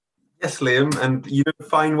Yes, Liam, and you know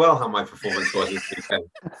fine well how my performance was this weekend.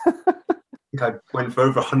 I think I went for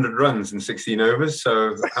over 100 runs in 16 overs,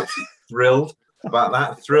 so absolutely thrilled about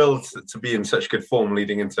that. Thrilled to be in such good form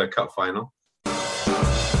leading into a cup final.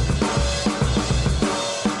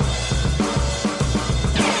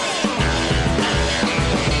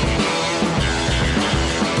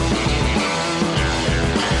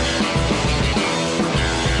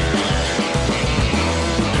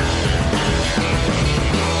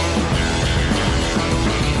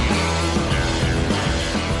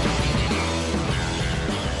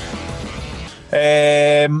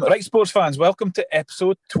 Right, sports fans, welcome to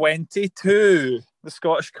episode 22, the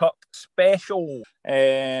Scottish Cup special.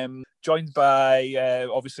 Joined by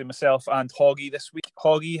obviously myself and Hoggy this week.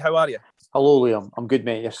 Hoggy, how are you? Hello, Liam. I'm good,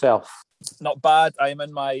 mate. Yourself? Not bad. I'm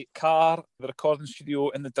in my car, the recording studio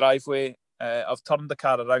in the driveway. I've turned the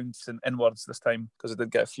car around and inwards this time because I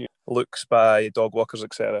did get a few looks by dog walkers,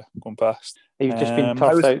 etc. going past. You've just been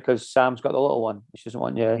turfed out because Sam's got the little one. She doesn't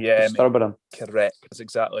want you disturbing him. Correct. That's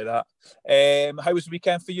exactly that. How was the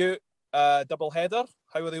weekend for you? Double header.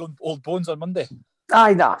 How were the old bones on Monday?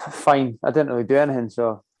 Fine. I didn't really do anything,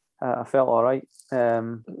 so I felt all right.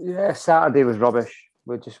 Saturday was rubbish.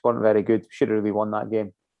 We just weren't very good. Should have really won that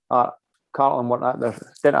game. Carlton weren't out there.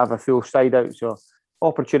 Didn't have a full side out, so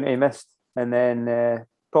opportunity missed. And then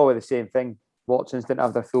probably the same thing. Watsons didn't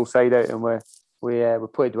have their full side out, and we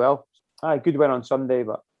played well. Good win on Sunday,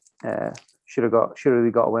 but should have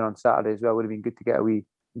really got a win on Saturday as well. Would have been good to get a wee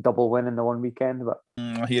double win in the one weekend. But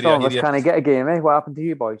some of us can't get a game, eh? What happened to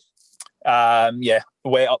you boys?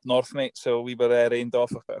 Wet up north, mate. So we were rained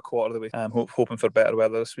off about a quarter of the way. Hoping for better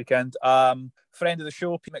weather this weekend. Friend of the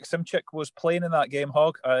show, Pete McSimchick, was playing in that game,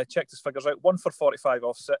 Hog. Checked his figures out. 1 for 45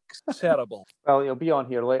 off 6. Terrible. Well, he'll be on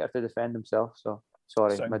here later to defend himself. So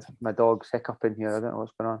sorry, my dog's hiccuping here. I don't know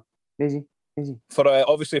what's going on. Easy. For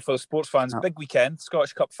obviously for the sports fans, big weekend,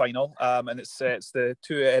 Scottish Cup final, and it's the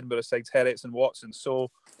two Edinburgh sides, Heriots and Watsons. So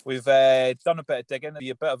we've done a bit of digging, a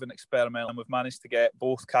bit of an experiment, and we've managed to get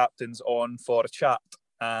both captains on for a chat.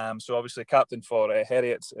 So obviously, captain for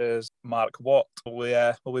Heriots is Mark Watt.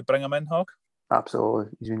 Will we bring him in, Hog?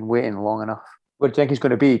 Absolutely. He's been waiting long enough. Where do you think he's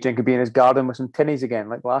going to be? Do you think he'll be in his garden with some tinnies again,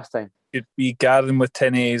 like last time? Could be garden with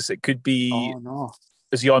tinnies. It could be. Oh no!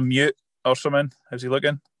 Is he on mute or something? How's he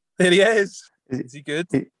looking? There he is. Is he good?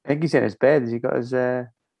 I think he's in his bed. Has he got his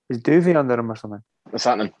duvet under him or something? What's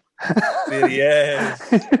happening? There he is.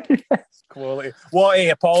 Yes. Quality.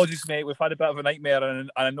 Apologies, mate. We've had a bit of a nightmare, and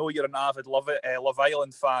I know you're an avid Love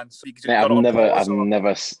Island fan. So I've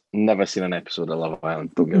never seen an episode of Love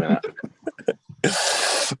Island. Don't give me that.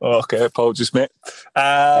 Okay, apologies, mate.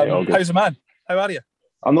 How's the man? How are you?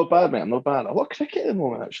 I'm not bad, mate. I'm not bad. I watch cricket at the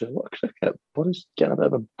moment, actually. Body's getting a bit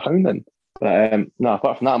of a pounding. But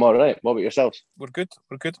apart from that, I'm all right. What about yourselves? We're good,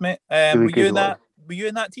 mate. Were you in that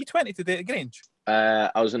T20 today at Grange? I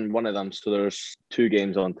was in one of them, so there's 2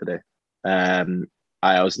 games on today.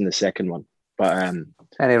 I was in the second one, but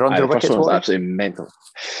any runs or the wickets? First one was absolutely mental.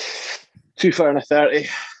 2 for a 30.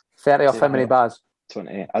 30 off how many bars?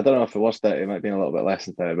 20. I don't know if it was 30. It might be a little bit less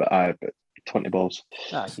than 30, but 20 balls.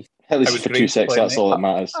 At least for 2-6. That's all that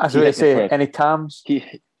matters. I was going to say, any TAMs?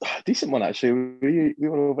 Decent one actually. We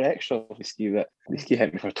were over extra. Ski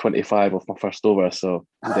hit me for 25 off my first over, so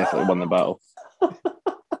he definitely won the battle.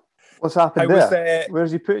 What's happened there?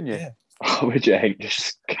 Where's he putting you? Yeah. Oh, would you think?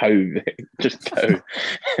 Just cow. To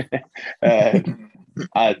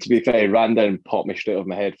be fair, he ran down and popped me straight off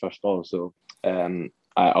my head first ball. So I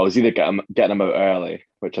was either getting him out early,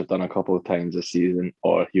 which I've done a couple of times this season,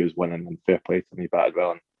 or he was winning, and fair play to me, batted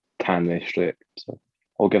well and canned me straight. So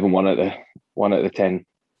I'll give him one out of the 10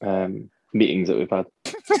 meetings that we've had.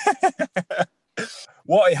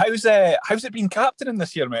 How's it been captaining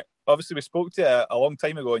this year, mate? Obviously, we spoke to you a long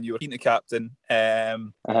time ago, and you were keen to captain.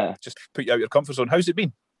 Just put you out your comfort zone. How's it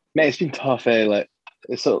been? Mate, it's been tough.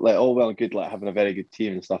 It's sort of like all well and good, like having a very good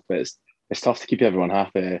team and stuff, but it's tough to keep everyone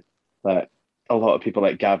happy. Like a lot of people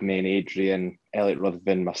like Gav May and Adrian, Elliot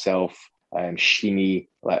Ruthven, myself, Sheeny,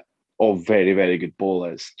 like all very, very good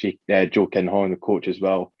bowlers. Joe Kinhorn, the coach as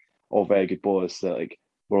well, all very good bowlers. So like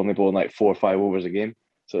we're only bowling like 4 or 5 overs a game.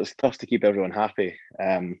 So it's tough to keep everyone happy.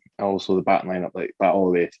 And also the batting lineup like that all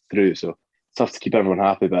the way through. So it's tough to keep everyone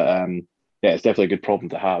happy. But it's definitely a good problem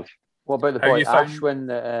to have. What about the boy Ashwin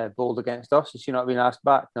that bowled against us? Has he not been asked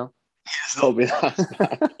back? No, he's not been asked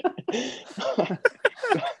back.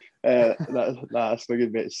 That's my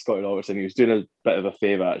good mate Scotty Robertson. He was doing a bit of a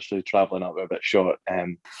favour actually, travelling up a bit short.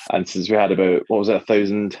 And since we had about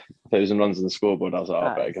 1,000 runs in the scoreboard, I was like,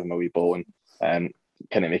 I better give him a wee bowl and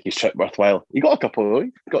kind of make his trip worthwhile. He got a couple though.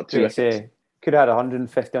 He got 2. could have had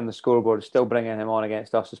 150 on the scoreboard. Still bringing him on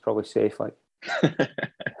against us is probably safe. Like,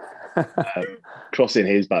 Crossy and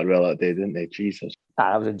Hayes batted well that day, didn't they? Jesus.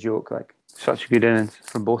 that was a joke. Like, such a good innings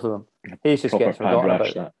from both of them. Hayes just Proper gets pad forgotten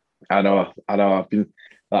rash, about. that. I know.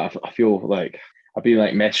 I feel like I've been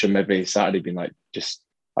like messaging every Saturday, being like, just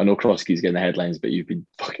I know Crosskey's getting the headlines, but you've been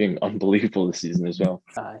fucking unbelievable this season as well.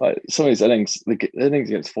 Aye. Like some of his innings, the innings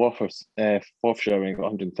against Forfarshire when he got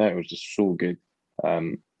 130 was just so good.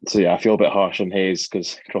 So yeah, I feel a bit harsh on Hayes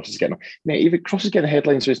because Cross is getting. Mate, even Cross is getting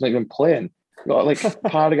headlines, so he's not even playing. You got like a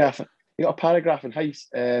paragraph. You got a paragraph in Hayes,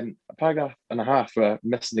 a paragraph and a half for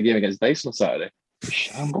missing the game against Dice on Saturday.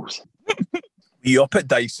 Shambles. You up at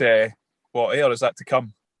Dice? Or is that to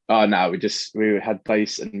come? Oh no, we had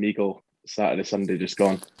Dice and Meagle Saturday, Sunday just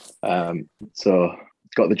gone. So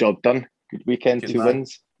got the job done. Good weekend, Good 2 man.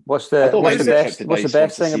 wins. What's I the don't mind being best? kept What's the Dice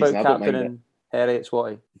best once a thing about season, I don't mind captaining Harriet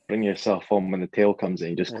Swatty? Bring yourself on when the tail comes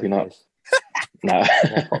in, you just clean up. Yes. Nah,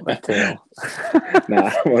 Mop up the tail. nah,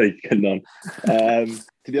 I'm already kidding on.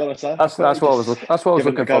 To be honest, That's what I was looking. That's what I was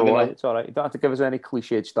looking for. Gavin White. It's all right. You don't have to give us any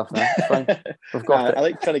cliched stuff now. It's fine. We've got it. I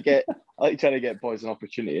like trying to get boys an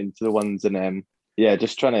opportunity into the ones, and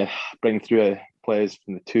just trying to bring through players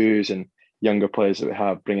from the twos and younger players that we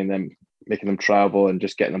have, bringing them, making them travel, and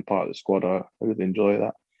just getting them part of the squad. I really enjoy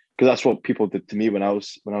that because that's what people did to me when I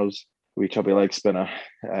was a wee chubby leg spinner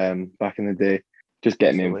back in the day. Just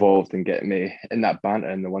getting me involved and getting me in that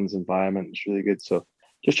banter in the ones environment is really good. So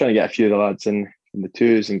just trying to get a few of the lads in the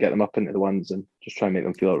twos and get them up into the ones and just try and make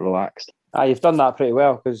them feel relaxed. You've done that pretty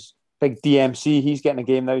well because big DMC, he's getting a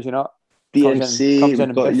game now, is he not? DMC, comes in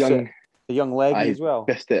and got biffs the young leggy as well.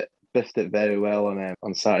 Biffed it very well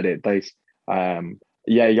on Saturday at Dice.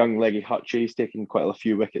 Young leggy Hutchie, he's taken quite a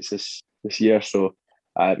few wickets this year. So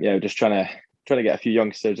just trying to get a few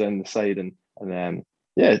youngsters in the side and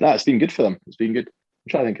it's been good for them. It's been good. I'm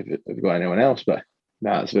trying to think if we've got anyone else, but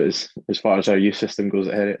that's as far as our youth system goes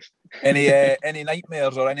at Heriots. Any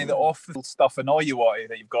nightmares or any of the off-field stuff annoy you, Watty,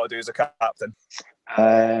 that you've got to do as a captain?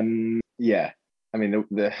 Yeah. I mean,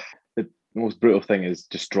 the most brutal thing is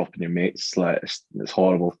just dropping your mates. Like it's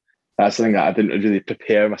horrible. That's something that I didn't really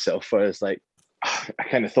prepare myself for. It's like I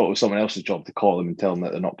kind of thought it was someone else's job to call them and tell them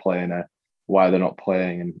that they're not playing, why they're not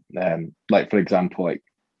playing, and like for example, like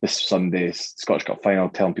this Sunday's Scottish Cup final,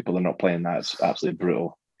 telling people they're not playing, that's absolutely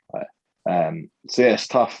brutal. So yeah, it's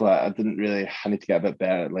tough. Like I need to get a bit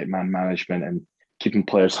better at like man management and keeping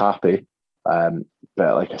players happy. But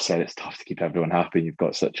like I said, it's tough to keep everyone happy. You've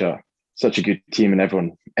got such a good team, and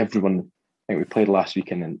everyone. I think we played last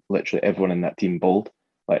weekend, and literally everyone in that team bowled.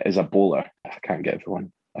 Like as a bowler, I can't get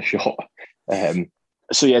everyone a shot.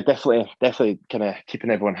 So yeah, definitely kind of keeping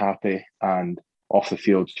everyone happy, and off the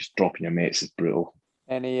field, just dropping your mates is brutal.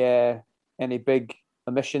 Any big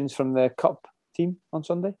omissions from the cup team on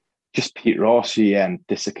Sunday? Just Pete Ross, he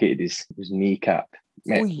dislocated his kneecap.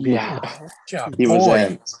 He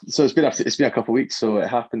was. So it's been a couple of weeks. So it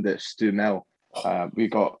happened at Stu Mill. We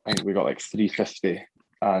got like 350,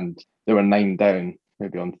 and there were 9 down,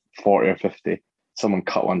 maybe on 40 or 50. Someone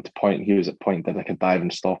cut one to point. He was at point, did like a dive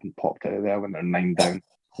and stop, and popped out of there when they're 9 down.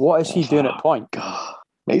 What is he doing at point? God,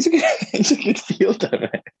 he's a good fielder.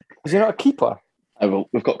 Is he not a keeper?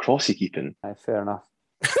 We've got Crossy keeping. Fair enough.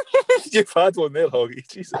 You've had one there, Hoggy.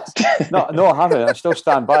 Jesus. No, I haven't. I still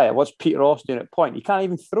stand by it. What's Pete Ross doing at point? He can't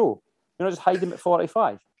even throw. You're not just hide him at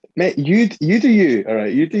 45. Mate, you do you. All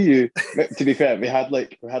right, you do you. To be fair, we had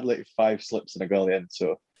like 5 slips in a gully in,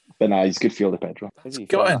 so. But nah, he's a good fielder, Pedro.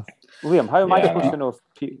 Got him. Liam, how am I supposed to know if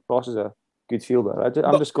Pete Ross is a good fielder?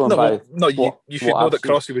 I'm just going by. No, you should know that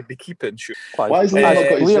Crossy would be keeping. Shoot. Why has Liam not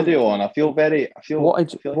got his video on? I feel what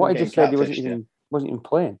I just said, he wasn't even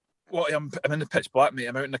playing. What? I'm in the pitch black, mate.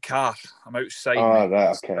 I'm out in the car. I'm outside. Oh,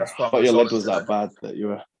 right, okay. I thought your lid was that bad that you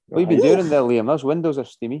were. What have you been doing there, Liam? Those windows are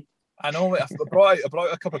steamy. I know. I brought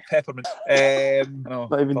out a cup of peppermint.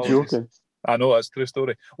 Not even joking. I know, that's a true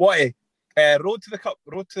story. What? Road to the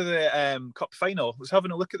cup final. I was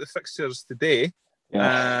having a look at the fixtures today.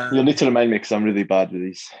 Yeah. You'll need to remind me because I'm really bad with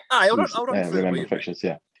these. I'll run through them. Fixtures,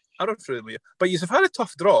 yeah. I'll run through them with you. But you've had a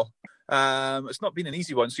tough draw. It's not been an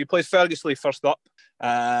easy one. So you played Fergusley first up,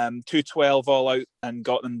 212 all out, and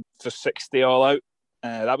got them for 60 all out.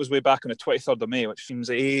 That was way back on the 23rd of May, which seems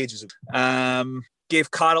ages ago. Gave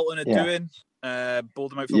Carlton a doing.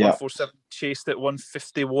 Bowled them out for 147, chased it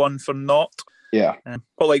 151 for naught. Yeah.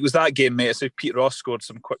 But was that game, mate? So Pete Ross scored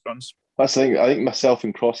some quick runs. That's the thing. I think myself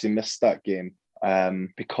and Crossy missed that game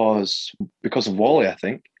because of Wally, I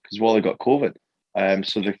think, because Wally got COVID.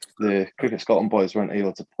 So the Cricket Scotland boys weren't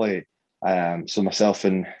able to play. So myself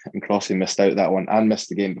and Crossy missed out that one and missed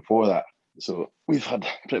the game before that. So we've had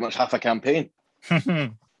pretty much half a campaign.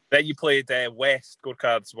 Then you played West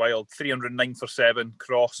scorecards wild, 309 for 7,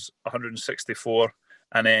 Cross 164,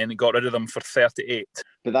 and then got rid of them for 38.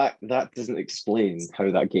 But that doesn't explain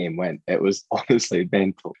how that game went. It was honestly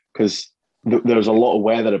mental because there was a lot of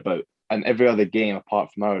weather about, and every other game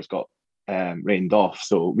apart from ours got rained off.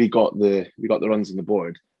 So we got the runs on the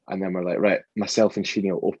board, and then we're like, right, myself and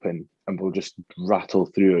Sheeny will open, and we'll just rattle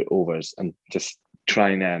through overs and just try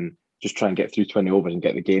and get through 20 overs and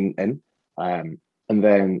get the game in. And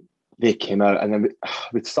then they came out, and then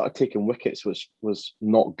we started taking wickets, which was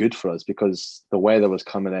not good for us because the weather was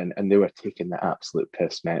coming in, and they were taking the absolute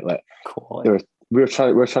piss, mate. Like we were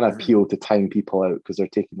trying to appeal to time people out because they're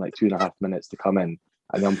taking like 2.5 minutes to come in,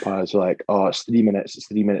 and the umpires were like, "Oh, it's 3 minutes. It's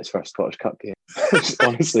 3 minutes for a Scottish Cup game." It's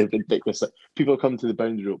honestly ridiculous. Like, people come to the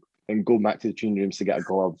boundary rope and go back to the changing rooms to get a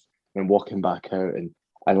glove, and walking back out, and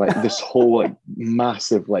like this whole like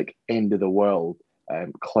massive like end of the world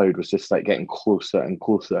cloud was just like getting closer and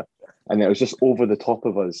closer, and it was just over the top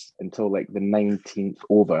of us until like the 19th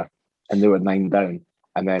over, and they were 9 down,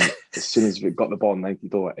 and then as soon as we got the ball in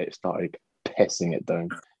 19th over, it started pissing it down,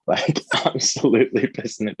 like absolutely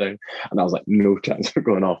pissing it down, and I was like, no chance for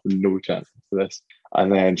going off, no chance for this.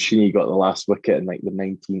 And then Sheeny got the last wicket in like the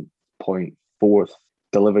 19.4th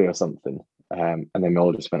delivery or something, and then we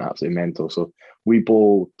all just went absolutely mental. So we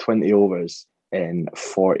bowled 20 overs in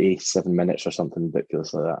 47 minutes or something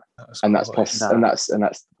ridiculous like that. And that's plus, and that's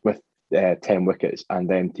with 10 wickets, and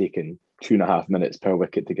then taking 2.5 minutes per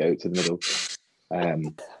wicket to get out to the middle.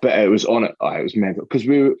 But it was on it. It was mental because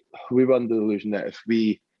we were under the illusion that if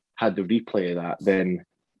we had the replay of that, then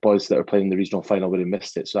boys that were playing the regional final would have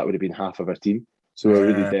missed it. So that would have been half of our team. So we were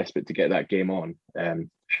really desperate to get that game on. But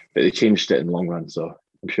they changed it in the long run, so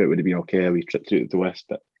I'm sure it would have been okay. We tripped through to the West,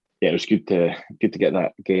 but yeah, it was good to get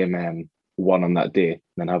that game won on that day, and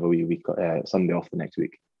then have a wee week Sunday off the next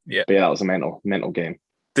week. Yeah, but yeah, that was a mental game.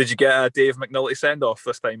 Did you get a Dave McNulty send off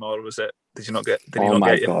this time, or was it? Did you not get? Did oh not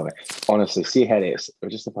my get god! Honestly, see Heriots, it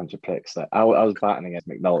was just a bunch of pricks. Like, I was batting against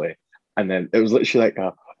McNulty, and then it was literally like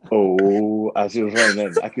as he was running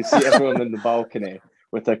in, I could see everyone in the balcony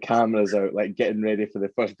with their cameras out, like getting ready for the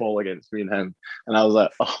first ball against me and him. And I was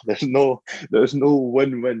like, there's no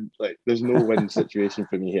win-win, like there's no win situation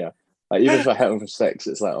for me here. Like even if I hit him for 6,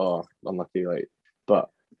 it's like, unlucky. Like, but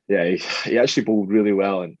yeah, he actually bowled really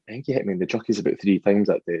well, and I think he hit me in the jockeys about 3 times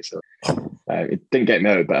that day. So it didn't get me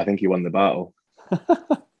out, but I think he won the battle.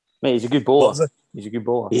 Mate, he's a good bowler. He's a good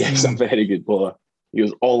bowler. Yeah, he's a very good bowler. He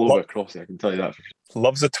was all over Crossy, I can tell you that for sure.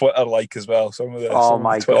 Loves the Twitter like as well. Some of the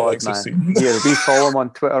my Twitter god, likes man! Yeah, we follow him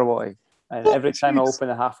on Twitter, Watty, and every time I open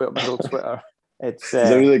the halfway up my little Twitter, it's he's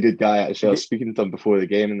a really good guy. Actually, I was speaking to him before the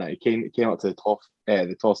game, and that he came up to the toss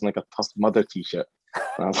in like a Tough Mudder t-shirt,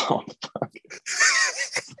 and I was like, oh, fuck.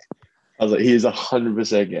 I was like, he is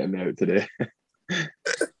 100% getting me out today.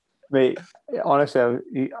 Mate,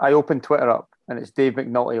 honestly, I opened Twitter up, and it's Dave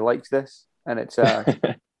McNulty likes this, and it's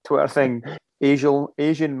a Twitter thing.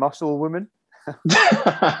 Asian muscle woman.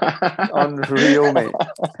 Unreal, mate.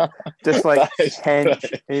 Just like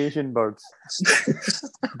hench Asian birds.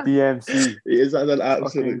 BMC. He is an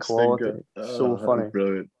absolute quality. So funny.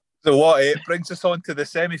 Brilliant. So what? It brings us on to the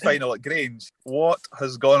semi-final at Grange. What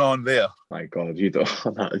has gone on there? My God,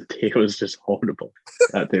 that day was just horrible.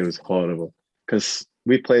 That day was horrible because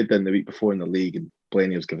we played then the week before in the league, and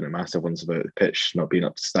Blaney was giving it massive ones about the pitch not being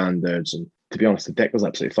up to standards. And to be honest, the deck was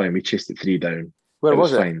absolutely fine. We chased it 3 down. Where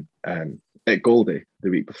was it? Fine. At Goldie the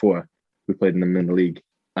week before, we played them in the league.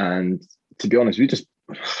 And to be honest,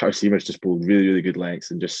 our seamers just bowled really, really good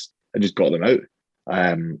lengths and just got them out.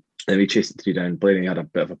 And we chased it 3 down. Blaney had a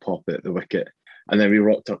bit of a pop at the wicket. And then we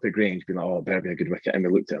rocked up at Grange, being like, it better be a good wicket. And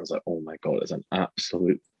we looked at it and I was like, oh my God, it's an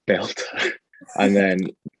absolute belter. And then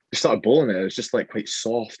we started bowling it. It was just like quite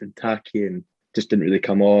soft and tacky and just didn't really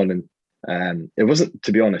come on. And it wasn't,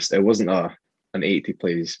 to be honest, it wasn't an 80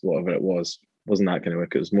 plays, whatever it was. Wasn't that kind of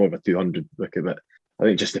wicket. It was more of a 200 wicket. But I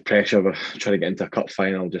think just the pressure of trying to get into a cup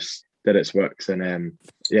final just did its works. And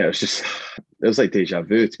it was like deja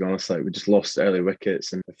vu, to be honest. Like, we just lost early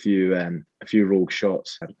wickets and a few rogue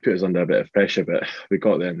shots. It put us under a bit of pressure, but we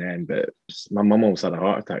got there in the end. But my mum almost had a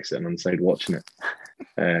heart attack sitting on the side watching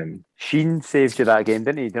it. Sheen saved you that game,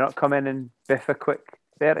 didn't he? Did not come in and biff a quick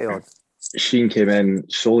 30 odd. Sheen came in.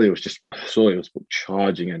 Solly was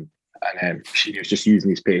charging in, and Sheen was just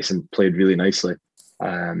using his pace and played really nicely.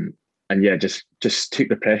 And yeah, just took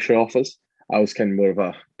the pressure off us. I was kind of more of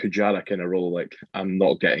a Pujara kind of role, like, I'm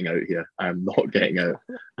not getting out here. I'm not getting out.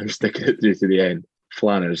 I'm sticking it through to the end.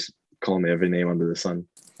 Flanners call me every name under the sun.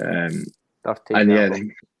 And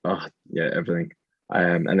yeah, everything.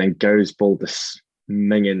 And then Gow's bowled this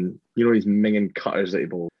minging, these minging cutters that he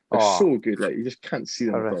bowled. They're so good. Like you just can't see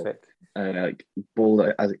them at all. Horrific. And like bowled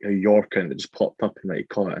it as a Yorker, and it just popped up and like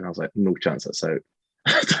caught it, and I was like, no chance that's out.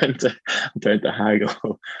 I'm trying to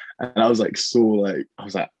haggle, and I was like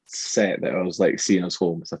set that I was like seeing us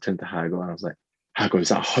home. So I turned to haggle, and I was like, haggle, is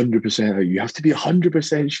that 100% out? You have to be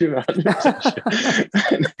 100% sure. 100% sure.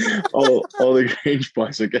 And all the Grange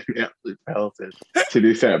boys were getting me absolutely pelted. To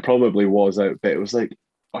be fair, it probably was out, but it was like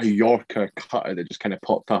a Yorker cutter that just kind of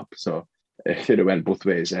popped up. So it could have went both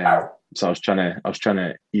ways. So I was trying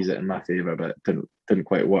to ease it in my favour, but it didn't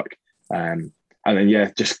quite work. And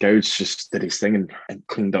then just Gouds just did his thing and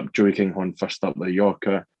cleaned up Joey Kinghorn first up with a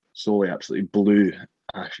Yorker. Solely absolutely blew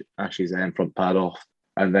Ash's front pad off,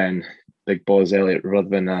 and then Big Boz, Elliot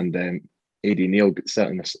Ruthven, and AD Neil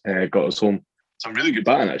got us home. Some really good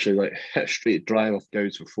batting actually. Like hit a straight drive off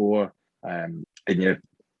Gouds for 4,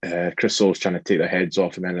 Chris Soules trying to take their heads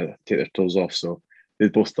off and then take their toes off. So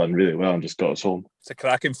they've both done really well and just got us home. It's a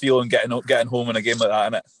cracking feeling getting home in a game like that,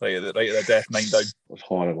 isn't it? Right at the death, 9 down. It was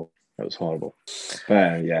horrible.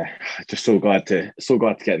 But just so glad to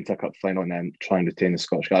get into a cup final and then try and retain the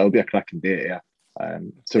Scottish Cup. It'll be a cracking day. Yeah,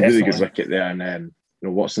 it's a really good wicket there, and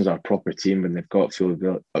Watson's our proper team when they've got full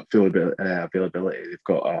availability. They've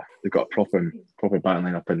got a proper batting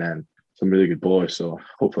lineup and then some really good bowlers. So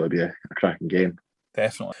hopefully it'll be a cracking game.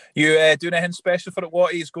 Definitely. You doing anything special for it?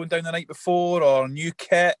 Watties going down the night before, or new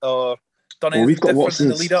kit, or done anything different in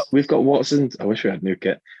the lead up? We've got Watsons. I wish we had new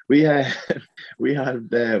kit. We've got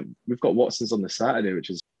Watsons on the Saturday, which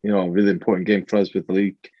is a really important game for us with the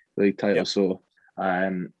league title. Yep. So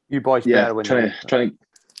you boys better win. Trying.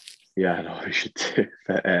 Yeah, I know we should do.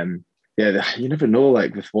 But you never know.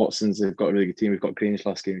 Like with Watsons, they've got a really good team. We've got Grange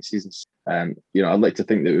last game of the season. I'd like to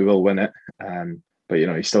think that we will win it. But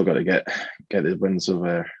you still got to get the wins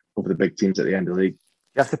over the big teams at the end of the league.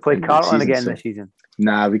 You have to play Carlton again this season.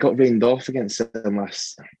 Nah, we got rained off against them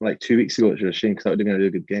last 2 weeks ago, which was a shame because that would have been a really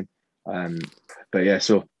good game. But yeah,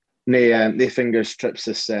 so no fingers trips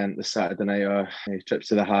this Saturday night or trips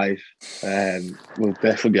to the Hive. We'll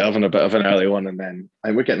definitely be having a bit of an early one, and then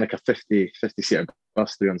we're getting like a 50 seater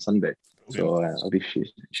bus through on Sunday, so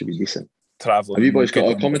should be decent. Traveling. Have you boys got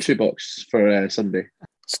a commentary box for Sunday?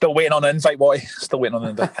 Still waiting on the invite, boy. Still waiting on the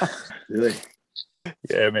invite. Really?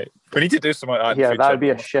 Yeah, mate. We need to do something like that. Yeah, that would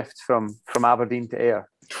be a shift from Aberdeen to Ayr.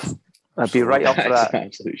 I'd be right up for that.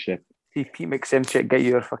 Absolute shift. See Pete McSimchick get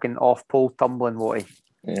your fucking off-pole tumbling, Watty.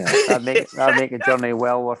 Yeah. That'd make a journey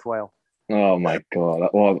well worthwhile. Oh my God.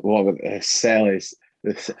 What with the sell is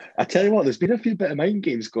this? I tell you what, there's been a few bit of mind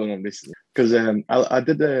games going on recently. Because I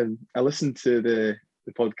listened to the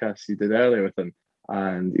podcast you did earlier with him,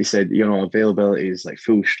 and he said, availability is like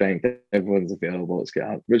full strength, everyone's available, let's get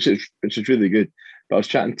out, which is really good. But I was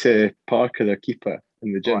chatting to Parker, their keeper,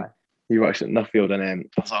 in the gym. Why? He works at Nuffield, and I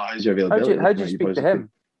was like, how's your availability? How'd you speak to him?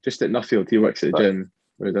 Just at Nuffield. He works at the gym.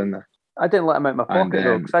 We're down there. I didn't let him out my pocket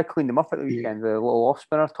though, because I cleaned him up at the weekend with a little off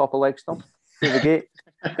spinner, top of leg stump, through the gate.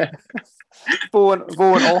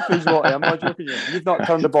 going off is what I'm not joking. You've not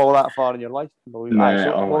turned the ball that far in your life. What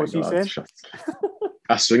was he saying?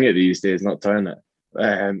 I swing it these days, not turn it.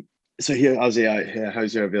 So here, how's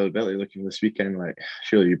your availability looking this weekend? Like,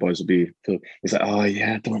 surely you boys will be. He's like, oh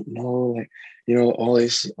yeah, I don't know. Like, Ollie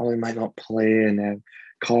might not play, and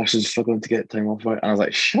Carson's struggling to get time off work. And I was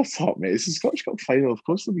like, shut up, mate. It's a Scottish Cup final. Of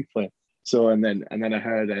course they'll be playing. So and then I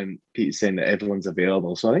heard Pete saying that everyone's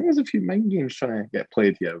available. So I think there's a few mind games trying to get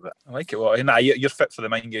played here. But I like it. Well, you're fit for the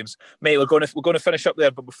mind games, mate. We're going to finish up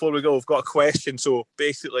there, but before we go, we've got a question. So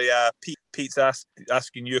basically, Pete's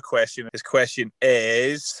asking you a question. His question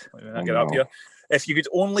is, let me get up here. If you could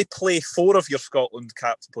only play 4 of your Scotland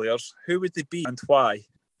capped players, who would they be and why?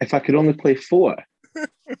 If I could only play 4.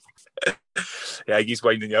 Yeah, he's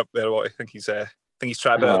winding you up there. What I think he's trying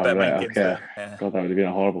a bit of mind games. Okay. Yeah. God, that would have been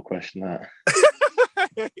a horrible question. That.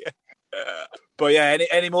 But yeah,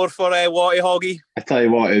 any more for Watty Hoggy? I tell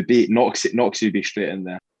you what, it'd be Noxie would be straight in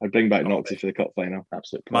there. I'd bring back Noxie for the cup final.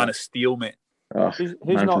 Absolute man of steel, mate. Who's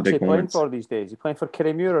Noxie playing for these days? He playing for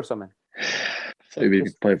Kirriemuir or something? I thought he'd be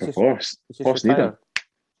playing for Force. Force need him.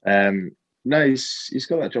 No, he's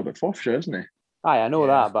got that job at Forfar, isn't he? Aye, I know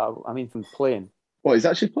that, but I mean from playing. Well, he's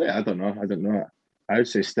actually playing. I don't know it. I would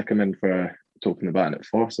say stick him in for talking about it at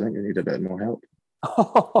Force. I think they need a bit more help.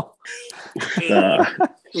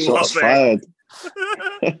 Shots fired.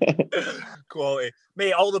 Quality,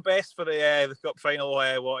 mate. All the best for the cup final.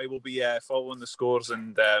 Watty will be following the scores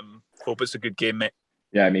and hope it's a good game, mate.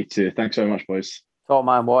 Yeah, me too. Thanks very much, boys. Top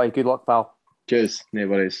man, Watty. Good luck, pal. Cheers. No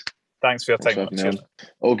worries. Thanks for your time. Cheers.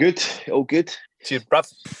 All good. Cheers, bruv.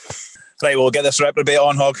 Right, we'll get this reprobate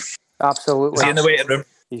on, Hog. Absolutely. Is he in the waiting room?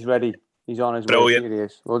 He's ready. He's on his Brilliant. way. He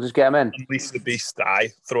is. We'll just get him in. Unleash the beast.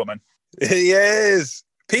 Aye, throw him in. He is.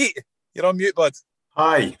 Pete, you're on mute, bud.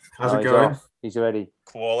 Hi, how's it He's going? off. He's ready.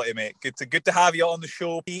 Quality, mate. Good to have you on the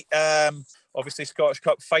show, Pete. Obviously, Scottish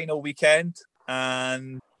Cup final weekend,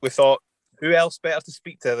 and we thought, who else better to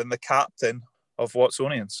speak to than the captain of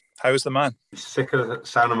Watsonians? How's the man? Sick of the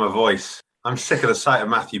sound of my voice. I'm sick of the sight of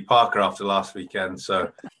Matthew Parker after last weekend. So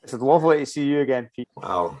It's lovely to see you again, Pete.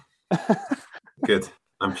 wow, good.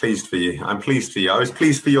 I'm pleased for you. I was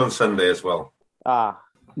pleased for you on Sunday as well.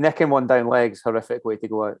 Nicking one down legs, horrific way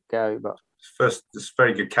to get out, but It's a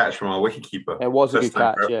very good catch from our wicketkeeper. it was a First good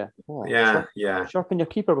time catch, for- yeah. Oh, Yeah. Sharpen your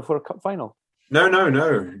keeper before a cup final. No, not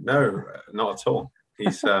at all.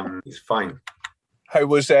 He's fine. How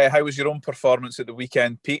was your own performance at the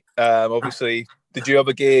weekend, Pete? Obviously, did you have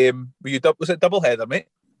a game? Was it double header, mate?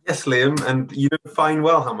 Yes, Liam, and you know fine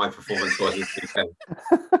well how my performance was this weekend.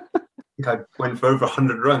 I think I went for over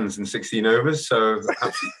 100 runs in 16 overs, so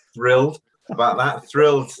absolutely thrilled about that.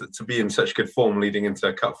 Thrilled to be in such good form leading into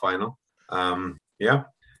a cup final. Yeah.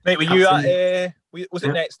 Mate, were you at? Was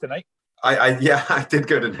it Nets tonight? I did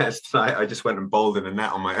go to Nets tonight. I just went and bowled in a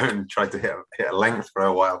net on my own, tried to hit a length for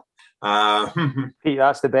a while. Pete,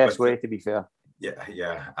 that's the best way, to be fair.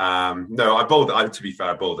 Yeah. No, I bowled. To be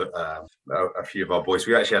fair, I bowled a few of our boys.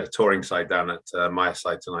 We actually had a touring side down at my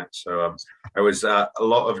side tonight, so there was a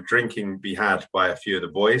lot of drinking be had by a few of the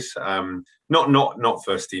boys. Not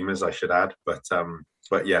first teamers, I should add, but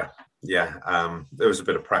yeah. There was a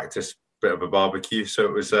bit of practice, bit of a barbecue, so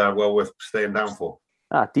it was well worth staying down for.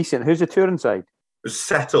 Decent. Who's the touring side? It was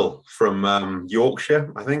Settle from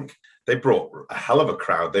Yorkshire, I think. They brought a hell of a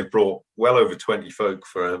crowd. They brought well over 20 folk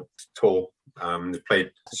for a tour. They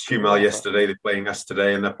played Schumacher yesterday. They're playing us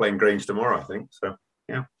today, and they're playing Grange tomorrow, I think. So,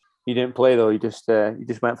 yeah. You didn't play though. You just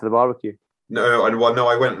went for the barbecue. No,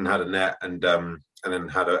 I went and had a net, and then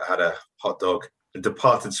had a hot dog. And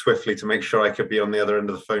departed swiftly to make sure I could be on the other end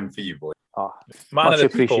of the phone for you, boy. Man Much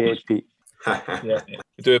of the people. appreciated, Pete. Yeah,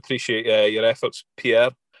 we do appreciate your efforts, Pierre.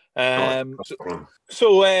 No problem.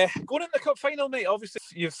 So going in the cup final, mate. Obviously,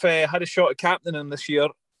 you've had a shot at captaining this year.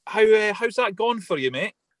 How's that gone for you,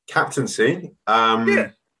 mate? Captaincy. Yeah.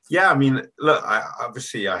 I mean, look. I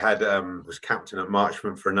was captain at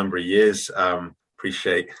Marchmont for a number of years.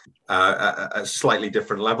 Appreciate a slightly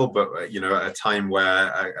different level, but at a time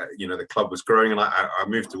where the club was growing, and I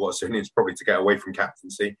moved to Watsonians probably to get away from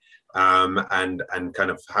captaincy, and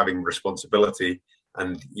kind of having responsibility.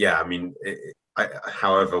 And yeah, I mean.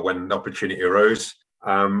 However, when the opportunity arose,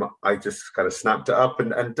 I just kind of snapped it up,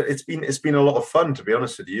 and it's been a lot of fun, to be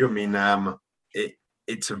honest with you. I mean,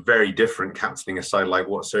 it's a very different captaining a side like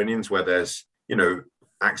Watsonians, where there's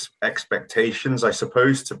expectations, I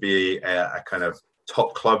suppose, to be a kind of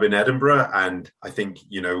top club in Edinburgh. And I think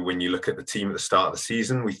when you look at the team at the start of the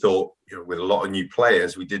season, we thought with a lot of new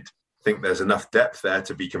players, we did think there's enough depth there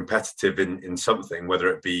to be competitive in something, whether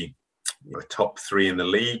it be top three in the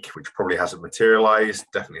league, which probably hasn't materialised,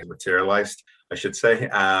 definitely materialised, I should say.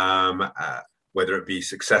 Whether it be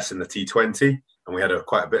success in the T20, and we had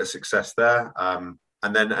quite a bit of success there,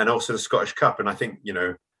 and also the Scottish Cup. And I think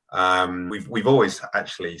we've always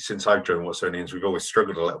actually, since I've joined Watsonians, we've always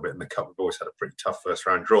struggled a little bit in the cup. We've always had a pretty tough first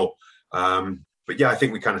round draw. But yeah, I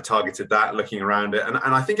think we kind of targeted that, looking around it, and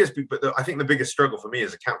I think I think the biggest struggle for me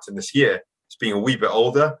as a captain this year is being a wee bit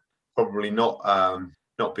older, probably not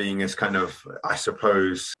being as kind of, I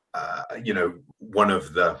suppose, one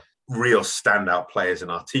of the real standout players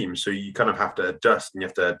in our team. So you kind of have to adjust and you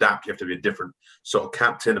have to adapt. You have to be a different sort of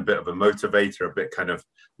captain, a bit of a motivator, a bit kind of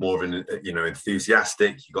more of an,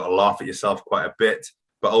 enthusiastic. You've got to laugh at yourself quite a bit.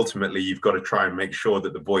 But ultimately, you've got to try and make sure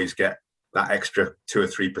that the boys get that extra 2 or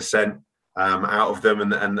 3% out of them,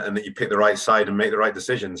 and that you pick the right side and make the right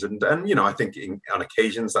decisions. And I think on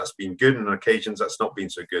occasions that's been good, and on occasions that's not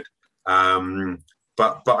been so good.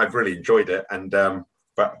 But I've really enjoyed it, and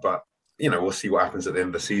but we'll see what happens at the end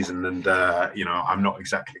of the season. And I'm not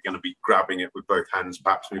exactly going to be grabbing it with both hands,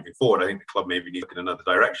 perhaps moving forward. I think the club maybe needs to look in another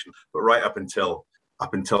direction. But right up until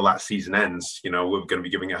that season ends, we're going to be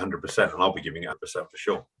giving it 100%, and I'll be giving it 100% for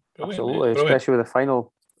sure. Absolutely, especially with the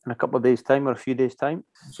final in a couple of days' time or a few days' time.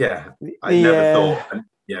 Yeah,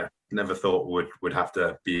 never thought would have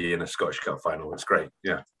to be in a Scottish Cup final. It's great.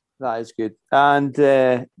 Yeah, that is good. And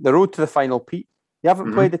the road to the final, Pete. You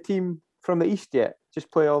haven't played the team from the east yet.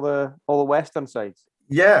 Just play all the western sides.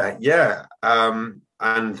 Yeah.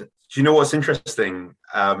 And do you know what's interesting?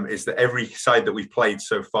 Is that every side that we've played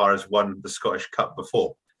so far has won the Scottish Cup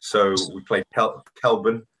before. So we played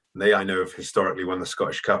Kelburn. They, I know, have historically won the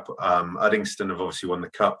Scottish Cup. Uddingston have obviously won the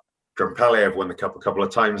Cup. Drumpelia have won the cup a couple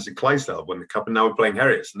of times, and Clydesdale have won the cup, and now we're playing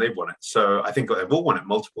Heriots, and they've won it. So I think they've all won it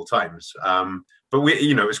multiple times. But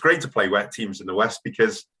it's great to play wet teams in the West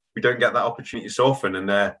because we don't get that opportunity so often,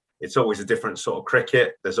 and it's always a different sort of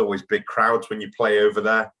cricket. There's always big crowds when you play over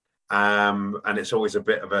there, and it's always a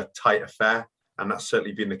bit of a tight affair. And that's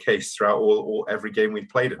certainly been the case throughout every game we've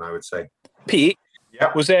played in, I would say. Pete,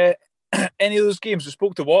 yeah. Was there any of those games? We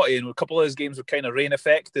spoke to Watty, and a couple of those games were kind of rain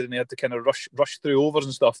affected, and they had to kind of rush through overs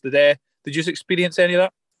and stuff. Did you experience any of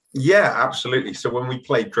that? Yeah, absolutely. So when we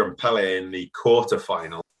played Drumpelia in the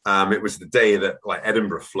quarterfinal, it was the day that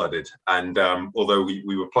Edinburgh flooded, and although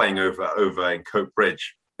we were playing over in Cope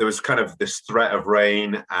Bridge, there was kind of this threat of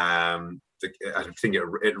rain. I think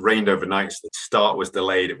it rained overnight, so the start was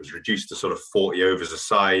delayed. It was reduced to sort of 40 overs a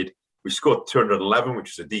side. We scored 211,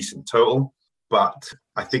 which is a decent total. But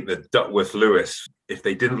I think that Duckworth Lewis, if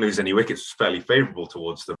they didn't lose any wickets, was fairly favourable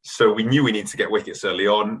towards them. So we knew we needed to get wickets early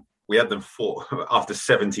on. We had them after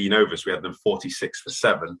 17 overs, we had them 46 for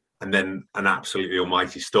 7. And then an absolutely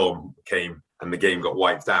almighty storm came and the game got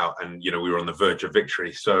wiped out. And, we were on the verge of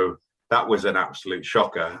victory. So that was an absolute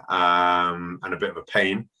shocker and a bit of a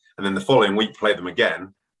pain. And then the following week, played them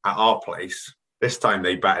again at our place. This time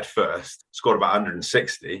they batted first, scored about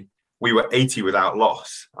 160. We were 80 without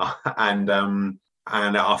loss. And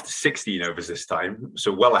after 16 overs this time,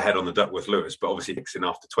 so well ahead on the Duckworth Lewis, but obviously fixing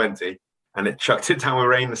after 20. And it chucked it down with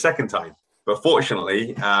rain the second time. But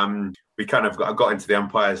fortunately, we kind of got into the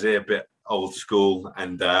umpire's ear a bit old school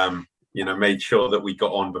and, made sure that we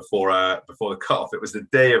got on before the cut-off. It was the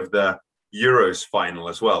day of the Euros final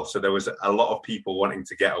as well. So there was a lot of people wanting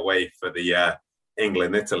to get away for the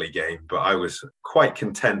England-Italy game, but I was quite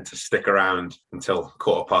content to stick around until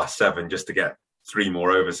 7:15 just to get 4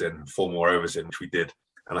 more overs in, which we did.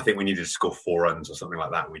 And I think we needed to score 4 runs or something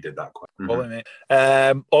like that. And we did that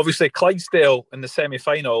quite. Obviously, Clydesdale in the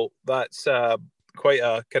semi-final, that's quite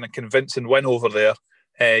a kind of convincing win over there.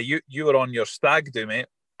 You were on your stag do, mate.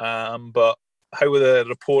 But how were the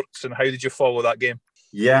reports and how did you follow that game?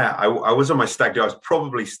 Yeah, I was on my stag do. I was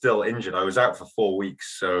probably still injured. I was out for 4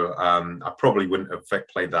 weeks, so I probably wouldn't have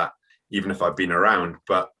played that even if I'd been around.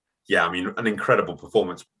 But yeah, I mean, an incredible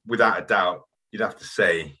performance, without a doubt. You'd have to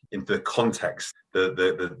say, in the context,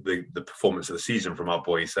 the performance of the season from our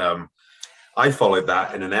boys. I followed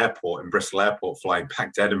that in an airport, in Bristol Airport, flying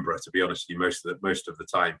back to Edinburgh. To be honest with you, most of the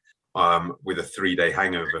time, with a 3-day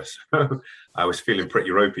hangover. So I was feeling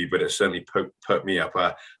pretty ropey, but it certainly perked me up.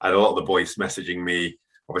 I had a lot of the boys messaging me.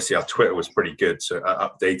 Obviously, our Twitter was pretty good, so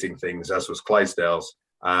updating things, as was Clydesdale's.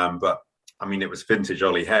 But I mean, it was vintage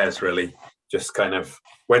Ollie Hares, really. Just kind of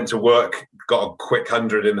went to work, got a quick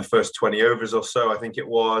 100 in the first 20 overs or so, I think it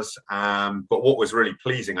was. But what was really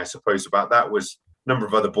pleasing, I suppose, about that was a number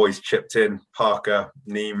of other boys chipped in. Parker,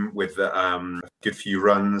 Neem with a good few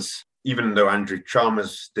runs. Even though Andrew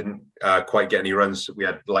Chalmers didn't quite get any runs, we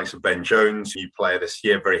had the likes of Ben Jones, new player this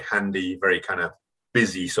year, very handy, very kind of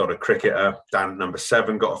busy sort of cricketer. Down at number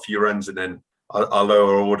 7, got a few runs, and then our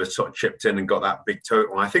lower order sort of chipped in and got that big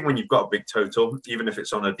total. And I think when you've got a big total, even if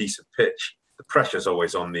it's on a decent pitch, the pressure's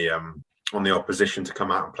always on the opposition to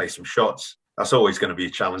come out and play some shots. That's always going to be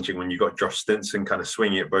challenging when you've got Josh Stinson kind of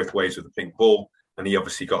swinging it both ways with the pink ball. And he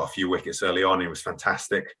obviously got a few wickets early on. He was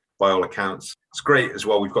fantastic by all accounts. It's great as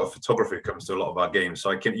well. We've got a photographer who comes to a lot of our games,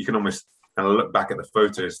 so you can almost kind of look back at the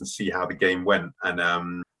photos and see how the game went. And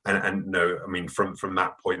no, I mean, from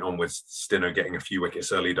that point onwards, Stino getting a few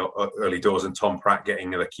wickets early doors, and Tom Pratt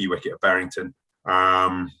getting the key wicket at Barrington.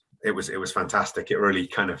 It was fantastic. It really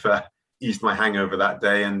kind of eased my hangover that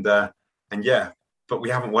day, and yeah. But we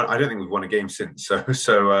haven't won. I don't think we've won a game since.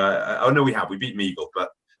 Oh no, we have. We beat Meagle,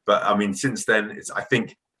 but I mean, since then, I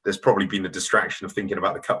think there's probably been a distraction of thinking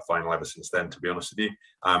about the cup final ever since then, to be honest with you.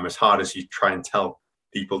 As hard as you try and tell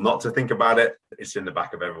people not to think about it, it's in the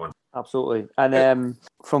back of everyone. Absolutely. And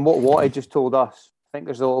from what Watty just told us, I think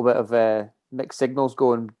there's a little bit of mixed signals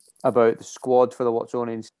going about the squad for the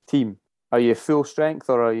Watsonians team. Are you full strength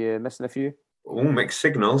or are you missing a few? All mixed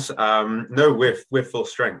signals. No, we're full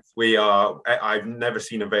strength. We are. I've never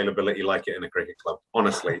seen availability like it in a cricket club.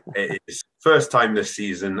 Honestly, it is first time this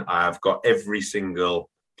season. I've got every single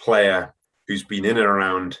player who's been in and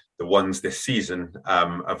around the ones this season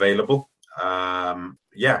available.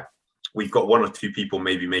 Yeah, we've got 1 or 2 people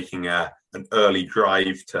maybe making an early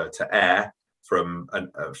drive to air from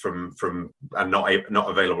and not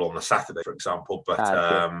available on the Saturday, for example.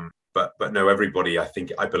 But no, everybody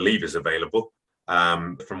I believe is available.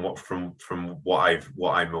 From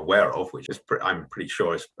what I'm aware of, which is I'm pretty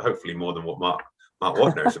sure is hopefully more than what Mark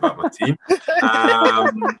Watt knows about my team.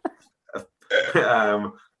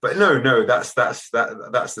 But no, that's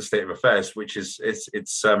the state of affairs, which is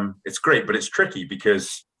it's great, but it's tricky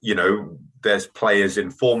because there's players in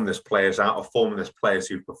form, there's players out of form, there's players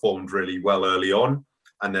who've performed really well early on,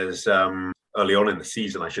 and there's early on in the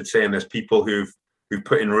season, I should say, and there's people who've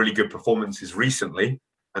put in really good performances recently,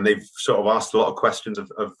 and they've sort of asked a lot of questions of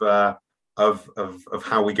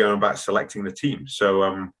how we go about selecting the team.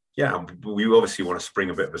 So we obviously want to spring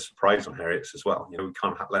a bit of a surprise on Heriots as well. We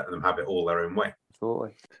can't let them have it all their own way.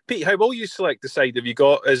 Totally. Pete, how will you select the side?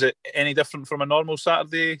 Is it any different from a normal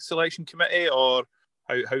Saturday selection committee, or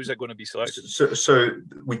how's it going to be selected? So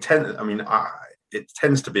we tend, it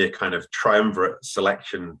tends to be a kind of triumvirate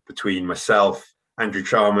selection between myself, Andrew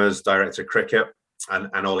Chalmers, director of cricket,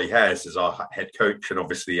 and Ollie Hares is our head coach, and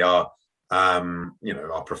obviously our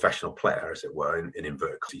professional player, as it were, in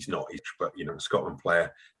inverted. He's not, but a Scotland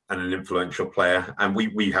player and an influential player, and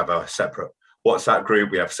we have a separate WhatsApp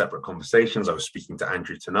group. We have separate conversations. I was speaking to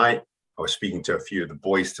Andrew tonight. I was speaking to a few of the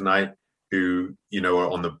boys tonight who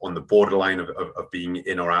are on the borderline of being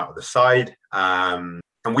in or out of the side, and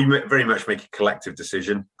we very much make a collective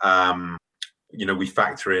decision. We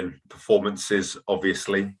factor in performances.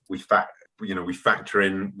 Obviously, we factor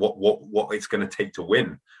in what it's going to take to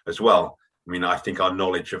win as well. I think our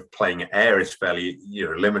knowledge of playing at Ayr is fairly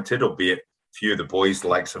limited, albeit few of the boys, the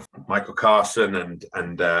likes of Michael Carson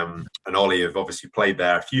and Ollie, have obviously played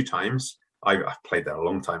there a few times. I played there a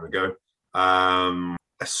long time ago.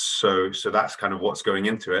 So that's kind of what's going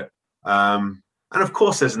into it. And of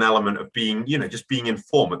course, there's an element of being, just being in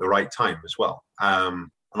form at the right time as well. And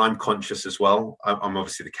I'm conscious as well. I'm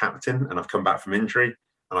obviously the captain, and I've come back from injury,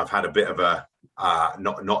 and I've had a bit of a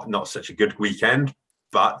not such a good weekend,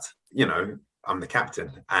 but I'm the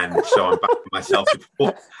captain, and so I'm backing myself to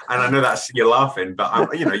perform. And I know you're laughing, but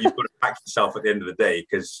you've got to back yourself at the end of the day,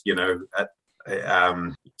 because you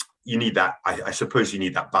need that. I suppose you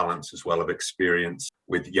need that balance as well of experience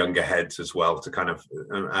with younger heads as well to kind of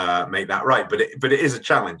make that right. But it is a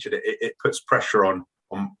challenge. It puts pressure on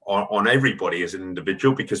everybody as an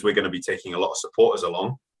individual, because we're going to be taking a lot of supporters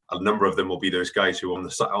along. A number of them will be those guys who are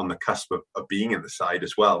on the cusp of being in the side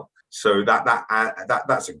as well. So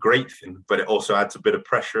that's a great thing, but it also adds a bit of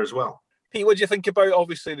pressure as well. Pete, what do you think about,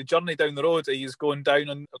 obviously, the journey down the road? Are you going down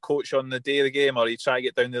on a coach on the day of the game, or are you trying to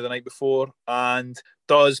get down there the night before? And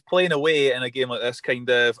does playing away in a game like this kind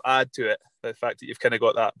of add to it, the fact that you've kind of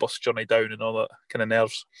got that bus journey down and all that kind of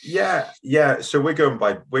nerves? Yeah. So we're going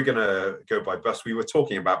to go by bus. We were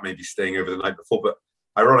talking about maybe staying over the night before, but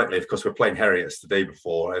ironically, of course, we're playing Heriots the day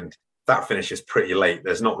before, and that finishes pretty late.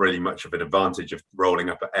 There's not really much of an advantage of rolling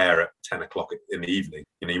up at Ayr at 10 o'clock in the evening.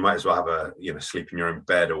 You might as well have sleep in your own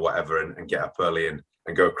bed or whatever, and get up early and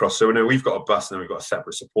go across. So we've got a bus, and then we've got a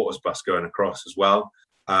separate supporters bus going across as well.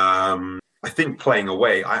 I think playing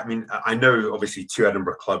away, I know obviously 2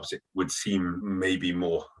 Edinburgh clubs, it would seem maybe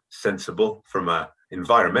more sensible from a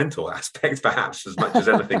environmental aspect, perhaps, as much as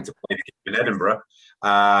anything, to play the game in Edinburgh.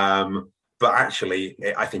 But actually,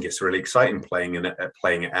 I think it's really exciting playing at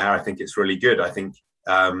Ayr. I think it's really good. I think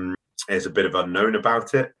there's a bit of unknown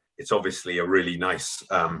about it. It's obviously a really nice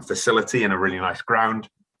facility and a really nice ground.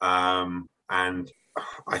 And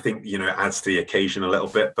I think, it adds to the occasion a little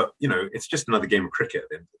bit. But, it's just another game of cricket at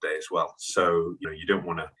the end of the day as well. So, you don't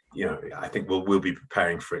want to, I think we'll be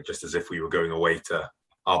preparing for it just as if we were going away to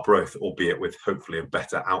Arbroath, albeit with hopefully a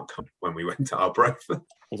better outcome when we went to Arbroath.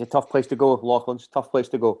 It's a tough place to go, Loughlin's. Tough place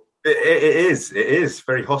to go. It is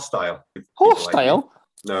very hostile. Hostile?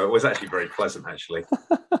 No, it was actually very pleasant, actually.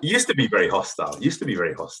 It used to be very hostile.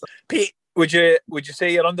 Pete, would you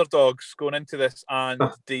say you're underdogs going into this, and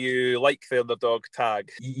do you like the underdog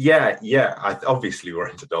tag? Yeah. Obviously, we're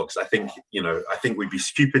underdogs. I think we'd be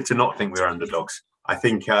stupid to not think we're underdogs. I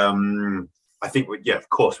think of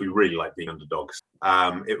course, we really like being underdogs.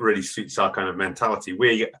 It really suits our kind of mentality.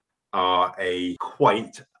 We are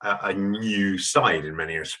quite a new side in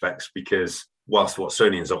many respects, because whilst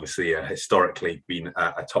Watsonians obviously historically been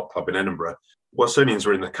a top club in Edinburgh, Watsonians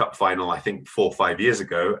were in the cup final, I think, 4 or 5 years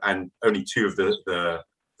ago, and only 2 of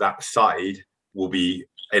that side will be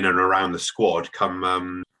in and around the squad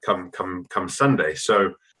come Sunday.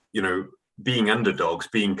 So, being underdogs,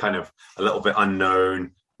 being kind of a little bit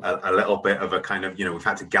unknown, a little bit of a kind of, we've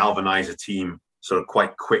had to galvanise a team sort of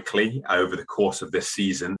quite quickly over the course of this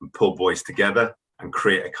season, and pull boys together and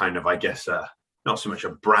create a kind of, I guess, not so much a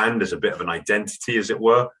brand as a bit of an identity, as it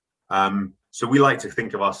were. So we like to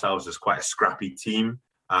think of ourselves as quite a scrappy team,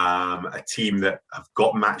 a team that have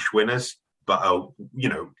got match winners, but,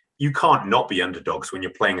 you can't not be underdogs when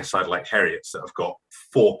you're playing a side like Heriots that have got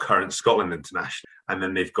 4 current Scotland internationals, and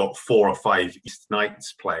then they've got 4 or 5 East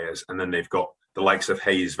Knights players, and then they've got the likes of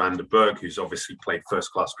Hayes van der Berg, who's obviously played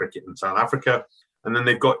first-class cricket in South Africa. And then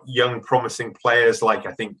they've got young, promising players like,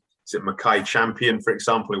 I think, is it Mackay Champion, for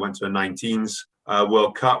example, who went to a 19s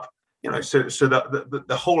World Cup. So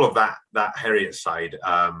the whole of that Heriot side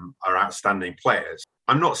are outstanding players.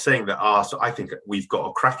 I'm not saying that I think we've got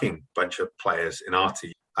a cracking bunch of players in our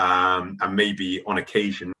team. And maybe on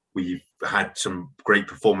occasion, we've had some great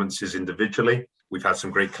performances individually. We've had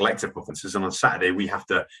some great collective performances. And on Saturday, we have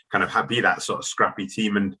to kind of be that sort of scrappy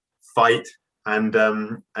team and fight and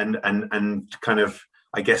kind of,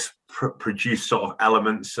 I guess, produce sort of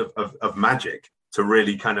elements of magic to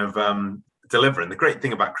really kind of deliver. And the great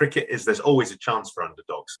thing about cricket is there's always a chance for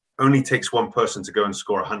underdogs. It only takes one person to go and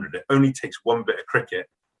score 100. It only takes one bit of cricket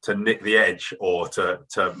to nick the edge or to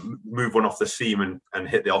move one off the seam and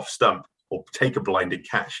hit the off stump or take a blinded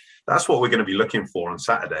catch. That's what we're going to be looking for on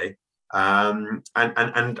Saturday. And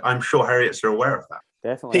I'm sure Heriots are aware of that.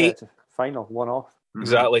 Definitely. It's a final one-off.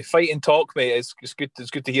 Exactly. Fight and talk, mate. It's good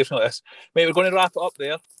to hear something like this. Mate, we're going to wrap it up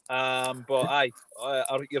there. But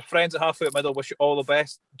your friends at Halfway Up Middle wish you all the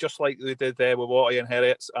best, just like they did with Watty and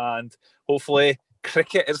Heriots, and hopefully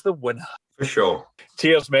cricket is the winner. For sure.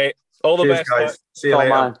 Cheers, mate. All the best, guys. See you later.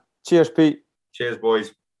 Man. Cheers, Pete. Cheers,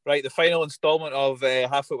 boys. Right, the final instalment of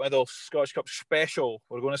Halfway Up Middle Scottish Cup Special.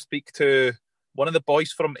 We're going to speak to one of the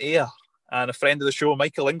boys from Ayr and a friend of the show,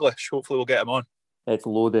 Michael English. Hopefully we'll get him on. It's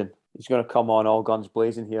loading. He's going to come on all guns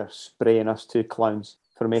blazing here, spraying us two clowns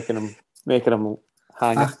for making him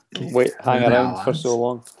hang around for so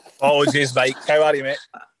long. Apologies, Mike. How are you, mate?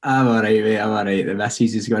 I'm all right, mate. I'm all right. The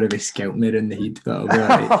missus is going to be scalping me in the head, but I'll be all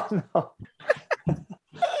right. Oh, no.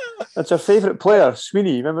 That's our favourite player,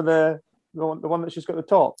 Sweeney. Remember the one that's just got the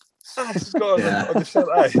top? He's got on the shirt,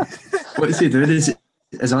 aye. What's he doing? Is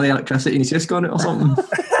all the electricity in his just gone out or something?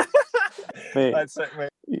 Mate, That's it, mate.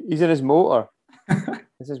 He's in his motor.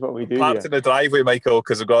 This is what we do. Parked here. in the driveway, Michael,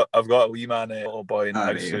 because I've got a wee man, a little boy in the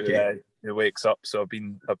house okay. who wakes up. So I've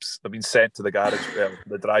been sent to the garage,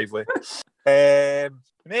 the driveway.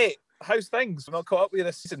 Mate, how's things? We're not caught up with you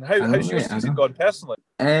this season. How's your season gone personally?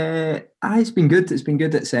 It's been good. It's been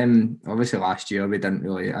good. It's obviously last year we didn't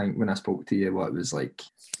really. I think when I spoke to you, what it was like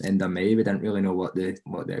end of May, we didn't really know what the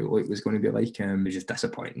outlook was going to be like. It was just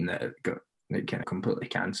disappointing that it got kind of completely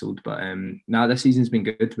cancelled. But now this season's been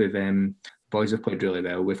good. We've boys have played really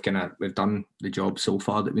well. We've done the job so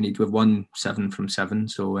far that we need. We've won 7 from 7,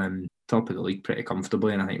 so top of the league pretty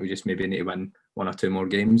comfortably. And I think we just maybe need to win 1 or 2 more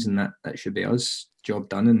games, and that should be us. Job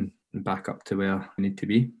done and back up to where we need to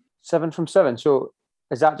be. 7 from 7. So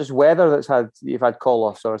is that just weather you've had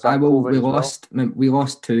call-offs, or is that COVID? We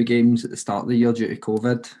lost 2 games at the start of the year due to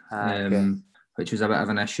COVID, okay. Which was a bit of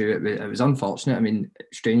an issue. It was unfortunate. I mean,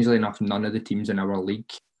 strangely enough, none of the teams in our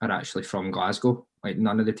league are actually from Glasgow. Like,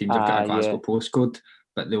 none of the teams have got a Glasgow postcode,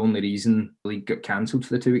 but the only reason the league got cancelled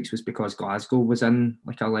for the 2 weeks was because Glasgow was in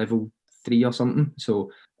like a level 3 or something.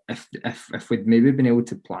 So if we'd maybe been able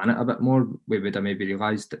to plan it a bit more, we would have maybe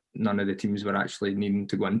realised that none of the teams were actually needing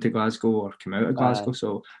to go into Glasgow or come out of Glasgow.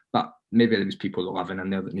 So, but maybe there was people living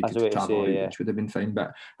in there that needed to travel out, which would have been fine.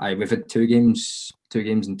 But we've had 2 games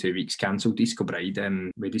in 2 weeks cancelled. East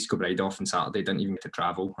Kilbride, we had East Kilbride off on Saturday. Didn't even get to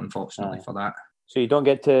travel, unfortunately, for that. So you don't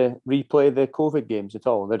get to replay the COVID games at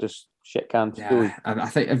all? They're just shit canned. Yeah, I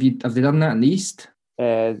think have they done that in the East?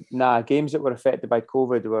 Games that were affected by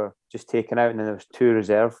COVID were just taken out, and then there was 2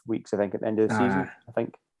 reserve weeks, I think, at the end of the season. I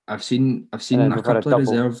think I've seen a couple of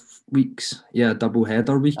reserve weeks. Yeah, double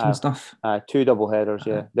header week and stuff. 2 double headers.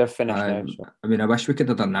 Yeah, they're finished now. So. I mean, I wish we could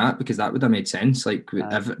have done that, because that would have made sense. Like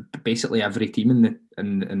basically every team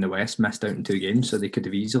in the West missed out in 2 games, so they could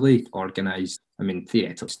have easily organised. I mean,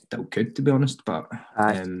 theoretically still could, to be honest, but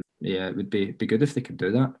it would be good if they could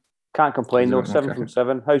do that. Can't complain though. 7 from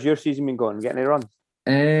 7. How's your season been going? Getting any runs?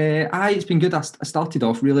 It's been good. I started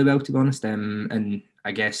off really well, to be honest, and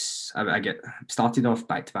I guess I started off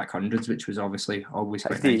back-to-back hundreds, which was obviously always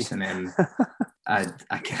quite nice, and then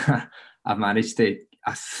I've managed to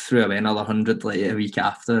I threw away another 100 like a week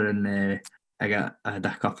after, and I had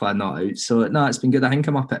a couple of not out. So no, it's been good. I think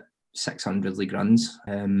I'm up at 600 league runs.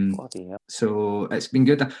 So it's been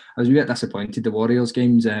good. I was a bit disappointed the Warriors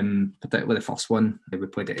games, particularly the first one. We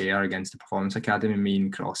played at Ayr against the Performance Academy. Me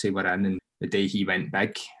and Crossy were in, and the day he went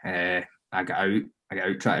big, I got out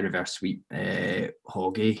trying to reverse sweep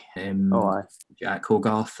Hoggy, Jack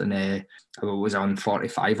Hogarth, and I was on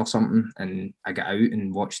 45 or something, and I got out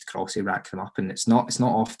and watched Crossy rack them up. And it's not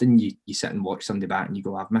often you sit and watch somebody back and you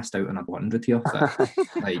go, I've missed out on a 100 here, but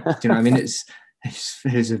like, do you know what I mean? It's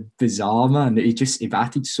a bizarre, man. He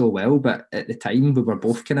batted so well, but at the time we were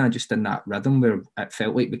both kind of just in that rhythm where it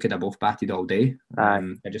felt like we could have both batted all day. I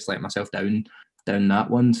just let myself down down that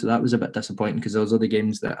one. So that was a bit disappointing because those are the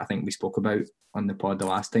games that I think we spoke about on the pod the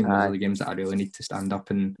last time. Those are the games that I really need to stand up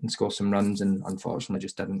and score some runs, and unfortunately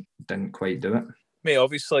just didn't quite do it. Mate,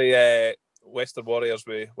 obviously Western Warriors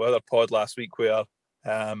with their pod last week where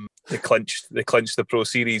they clinched the Pro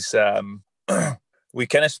Series. We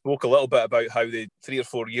kind of spoke a little bit about how 3 or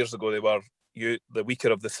 4 years ago they were the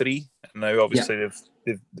weaker of the three, and now obviously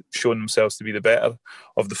they've shown themselves to be the better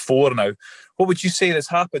of the four now. What would you say has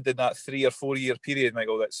happened in that 3 or 4 year period,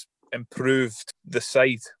 Michael, that's improved the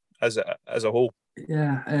side as a whole?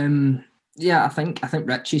 Yeah, I think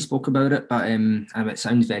Richie spoke about it, but it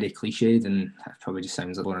sounds very cliched and it probably just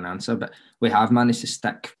sounds like a boring answer, but we have managed to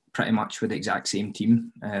stick pretty much with the exact same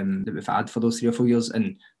team that we've had for those 3 or 4 years,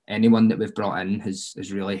 and anyone that we've brought in has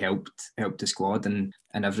really helped the squad, and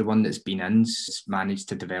everyone that's been in has managed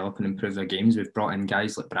to develop and improve their games. We've brought in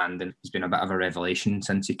guys like Brandon, who's been a bit of a revelation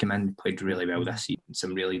since he came in. He played really well this season,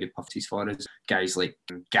 some really good puffies for us. Guys like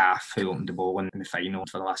Gaff, who opened the ball in the final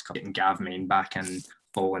for the last couple, getting Gav Main back and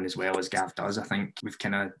bowling as well as Gav does. I think we've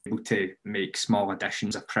kind of able to make small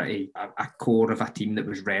additions, a core of a team that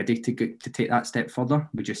was ready to take that step further.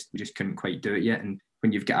 We just couldn't quite do it yet. And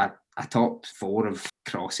when you've got a top 4 of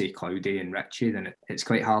Crossy, Cloudy and Richie, then it's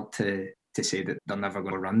quite hard to say that they're never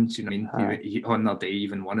going to run. Do you know what I mean? On their day,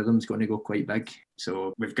 even one of them's going to go quite big.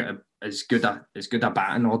 So we've got as good a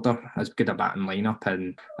batting order, as good a batting lineup,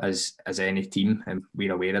 and as any team, and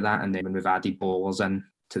we're aware of that. And then when we've added bowlers in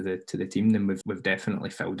to the team, then we've definitely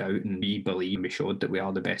filled out, and we believe we showed that we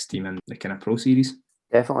are the best team in the kind of Pro Series.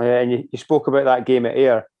 Definitely, and you spoke about that game at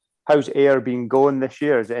Ayr. How's Ayr been going this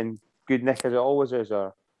year? Is it in good nick as it always is,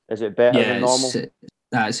 or is it better than normal?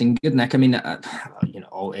 It's in good nick. I mean,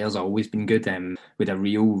 Ayr's always been good. With a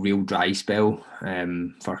real dry spell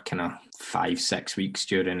for kind of 5-6 weeks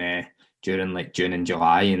during like June and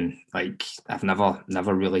July, and like I've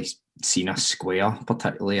never really seen a square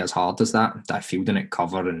particularly as hard as that fielding at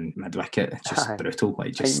cover and mid wicket. It's just brutal.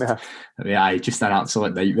 Like just an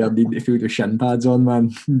absolute nightmare. Needing to field with shin pads on,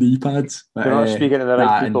 man, knee pads. But, you're not speaking to the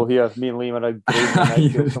right people here. Me and Liam are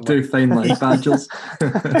great. Two fine life badgers.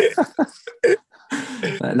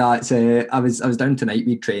 No, it's I was down to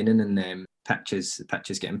Nightweed training, and pitches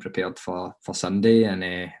getting prepared for Sunday, and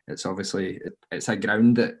it's obviously it's a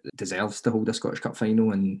ground that deserves to hold a Scottish Cup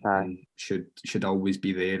final, and should always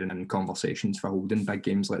be there and in conversations for holding big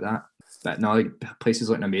games like that. But no, places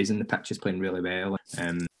looking amazing. The pitch is playing really well.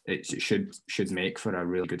 It should make for a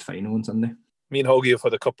really good final on Sunday. Me and Hoggy have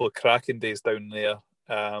had a couple of cracking days down there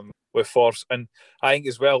with Force, and I think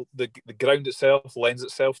as well the ground itself lends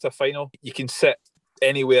itself to a final. You can sit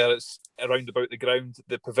anywhere it's around about the ground,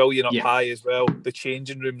 the pavilion up high as well, the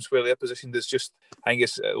changing rooms where they're positioned is just, I think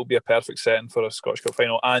it'll be a perfect setting for a Scottish Cup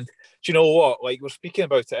final. And do you know what, like we're speaking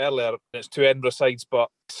about it earlier, it's 2 Edinburgh sides, but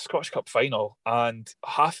Scottish Cup final, and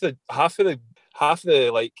half the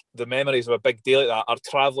like the memories of a big day like that are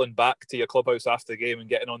travelling back to your clubhouse after the game and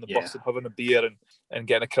getting on the bus and having a beer and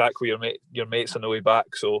getting a crack with your mates on the way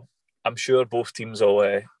back. So I'm sure both teams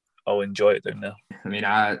will enjoy it down there. I mean,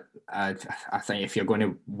 I think if you're going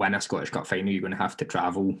to win a Scottish Cup final, you're going to have to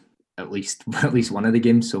travel at least one of the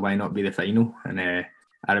games. So why not be the final? And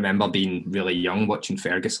I remember being really young watching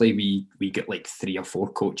Fergusley. We got like 3 or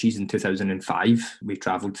 4 coaches in 2005. We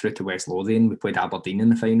travelled through to West Lothian. We played Aberdeen in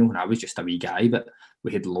the final, and I was just a wee guy, but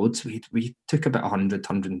we had loads. We took about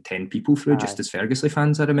 110 people through just as Fergusley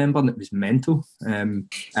fans, I remember, and it was mental. I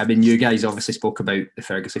mean, you guys obviously spoke about the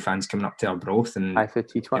Fergusley fans coming up to Arbroath and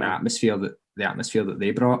the atmosphere that they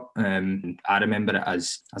brought. I remember it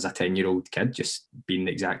as a 10-year-old kid, just being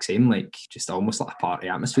the exact same, like just almost like a party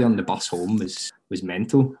atmosphere. And the bus home was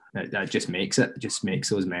mental. That just makes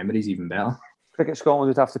those memories even better. Cricket Scotland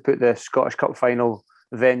would have to put the Scottish Cup final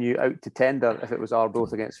venue out to tender if it was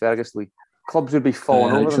Arbroath against Fergusley. Clubs would be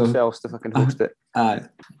falling over themselves to fucking host it.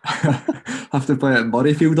 Have to play at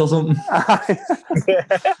Murrayfield or something.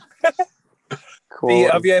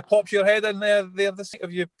 Have you popped your head in there this week?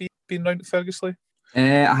 Have you been round to Fergusley?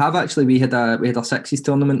 I have actually. We had our sixes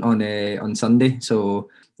tournament on Sunday, so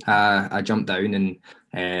I jumped down and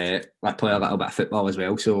I play a little bit of football as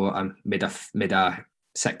well. So I made a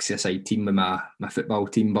 6-a-side team with my football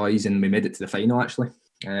team boys, and we made it to the final actually.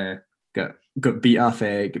 Got beat off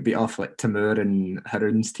like Timur and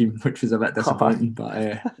Haroon's team, which was a bit disappointing.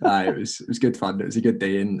 But it was good fun. It was a good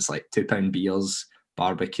day, and it's like £2 beers,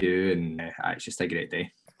 barbecue, and it's just a great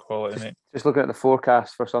day. Quality, mate. Just looking at the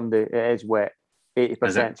forecast for Sunday, it is wet.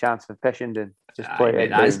 80% chance of Pishenden. Just play it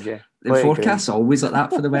down. The forecast's always like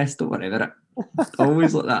that for the West. Don't worry about it.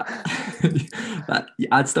 Always like that.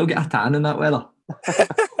 I'd still get a tan in that weather.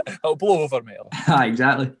 It'll blow over, mate.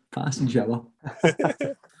 Exactly. Pass and shower.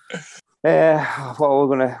 What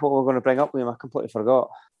we're gonna bring up, Liam? I completely forgot.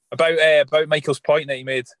 About Michael's point that he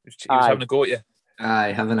made. He was having a go at you.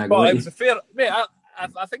 Aye, having a go But at it you. was a fair, mate.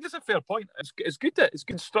 I think it's a fair point. It's good. It's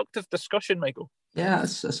constructive discussion, Michael. Yeah,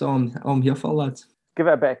 that's all I'm here for, lads. Give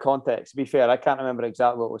it a bit of context. To be fair, I can't remember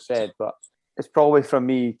exactly what was said, but it's probably from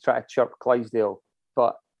me trying to chirp Clydesdale.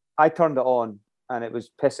 But I turned it on and it was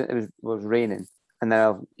pissing. It was raining, and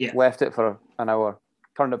then I left it for an hour,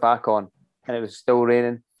 turned it back on, and it was still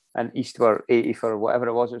raining. And East were 80 for whatever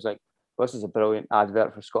it was. It was like, this is a brilliant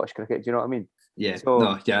advert for Scottish cricket. Do you know what I mean? Yeah.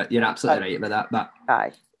 So, you're absolutely right about that. But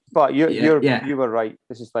aye. But you were right.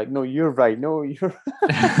 This is like, no, you're right. No, you're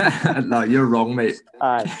no, you're wrong, mate.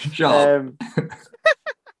 Aye. Shut up.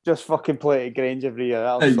 Just fucking play it at Grange every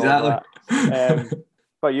year. Exactly.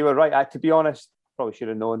 But you were right. To be honest, probably should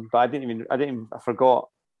have known. But I forgot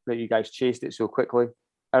that you guys chased it so quickly.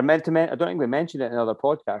 I don't think we mentioned it in another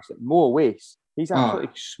podcast. That Mo Wace, he's absolutely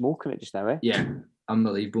smoking it just now, eh? Yeah,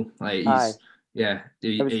 unbelievable. Like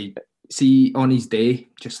he see on his day,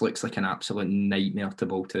 just looks like an absolute nightmare to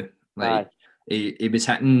bowl to. Like he was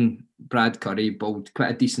hitting Brad Curry, bowled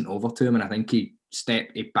quite a decent over to him, and I think he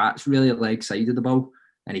bats really leg side of the ball,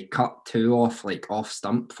 and he cut 2 off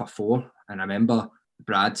stump for 4. And I remember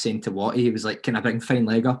Brad saying to Watty, he was like, "Can I bring fine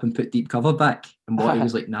leg up and put deep cover back?" And Watty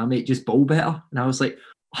was like, "Nah, mate, just bowl better." And I was like,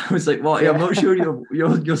 Watty, I'm not sure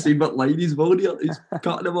you're seeing what line he's bowling here. He's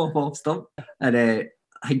cutting him off stump, and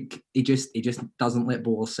I think he just doesn't let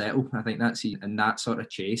bowlers settle. I think that's in that sort of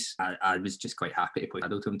chase. I was just quite happy to play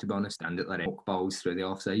Addo to him, to be honest, and let him balls through the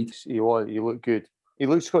offside. You look good.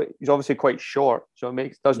 He's obviously quite short, so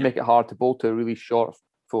it does make it hard to bowl to a really short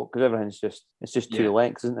folk, because everything's just 2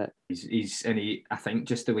 lengths, isn't it? I think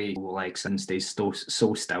just the way he legs and stays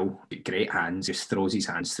so still, great hands, just throws his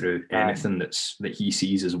hands through anything that he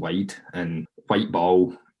sees as wide, and white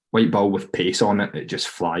ball with pace on it just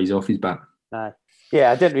flies off his bat. Aye.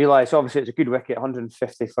 Yeah, I didn't realise. Obviously, it's a good wicket,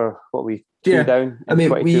 150 for what we threw down. I mean,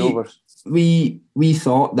 22 overs. We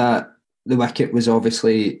thought that the wicket was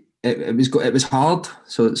obviously it was hard.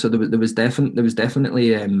 So there was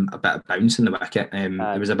definitely a bit of bounce in the wicket.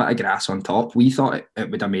 There was a bit of grass on top. We thought it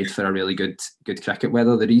would have made for a really good cricket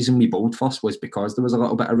weather. The reason we bowled first was because there was a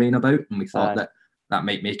little bit of rain about, and we thought that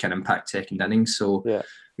might make an impact second innings. So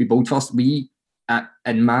we bowled first.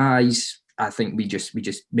 In my eyes, I think we just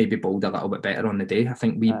maybe bowled a little bit better on the day. I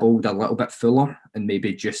think we bowled a little bit fuller and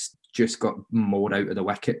maybe just got more out of the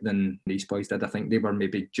wicket than these boys did. I think they were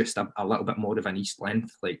maybe just a little bit more of an east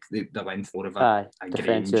length, like the length more of a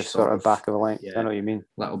defensive Grange sort of back of a length. Yeah, I know what you mean.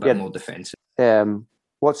 A little bit more defensive.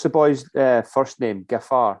 What's the boy's first name?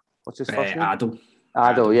 Gafar. What's his first name?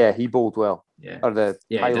 Addo. Yeah, he bowled well. Yeah. Or the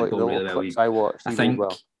highlight, the really clips I watched.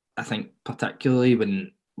 I think particularly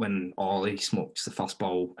when Ollie smokes the first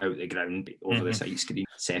ball out the ground over the side screen,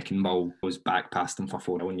 second ball goes back past him for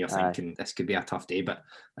 4, and you're thinking this could be a tough day, but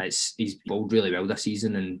he's bowled really well this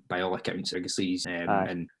season, and by all accounts, obviously, he's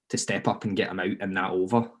and to step up and get him out in that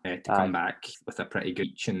over to come back with a pretty good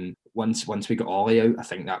reach. And once we got Ollie out, I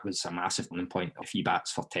think that was a massive turning point. If he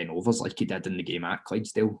bats for 10 overs like he did in the game at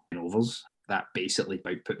Clydesdale, 10 overs, that basically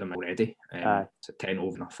about put them already. So 10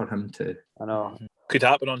 over enough for him to. I know. Could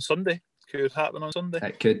happen on Sunday.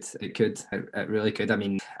 It could. It really could. I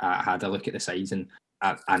mean, I had a look at the sides, and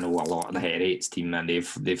I know a lot of the Heritage team, and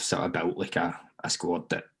they've sort of built like a squad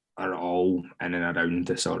that are all in and around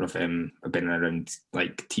the sort of been around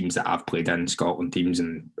like teams that I've played in, Scotland teams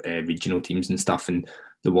and regional teams and stuff. And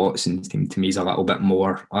the Watsons team to me is a little bit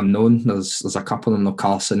more unknown. There's a couple of them,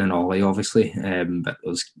 Carson and Ollie, obviously, but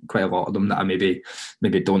there's quite a lot of them that I maybe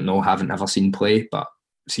don't know, haven't ever seen play, but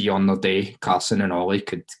see on their day, Carson and Ollie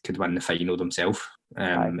could win the final themselves.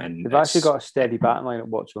 And they've actually got a steady batting line at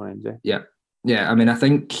Watson, Yeah. I mean, I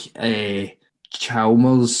think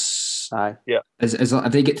Chalmers. Yeah.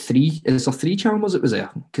 Have they got 3? Is there 3 Chalmers that was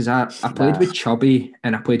there? Because I played with Chubby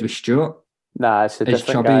and I played with Stuart. Nah, it's a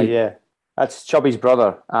different guy. Yeah, that's Chubby's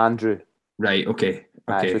brother, Andrew. Right. Okay.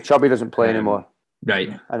 So Chubby doesn't play anymore.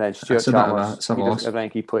 Right. And then Stuart Chalmers. I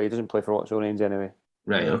think he doesn't play for Watson anyway.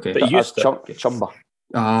 Right. Okay. But he used to. Chumba.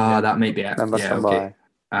 That might be it. Okay.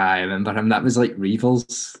 I remember him. That was like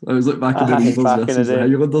Reevels. I was like back in the Reevels versus the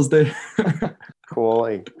Highlanders day.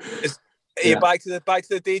 Quality. Are you back to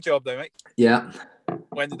the day job now, mate? Yeah.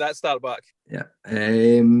 When did that start back? Yeah.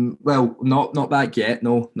 Well, not back yet.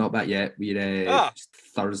 No, not back yet. We're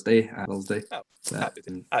Thursday.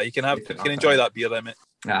 You can enjoy that beer then, mate.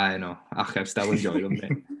 I know. I'm still enjoying them,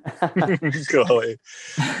 mate. Golly.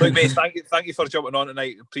 Look, mate, thank you for jumping on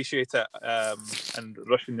tonight. Appreciate it. And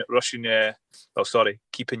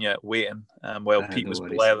keeping you waiting while Pete was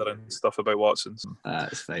blethering stuff about Watson.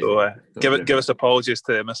 That's fine. So give us apologies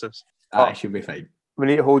to Mrs. I should be fine. We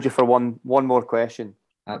need to hold you for one more question.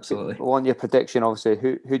 Absolutely. We want your prediction, obviously.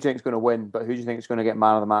 Who do you think is going to win, but who do you think is going to get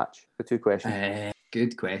man of the match? For 2 questions.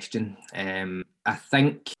 Good question. I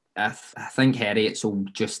think Heriots will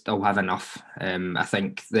have enough. I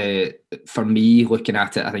think for me, looking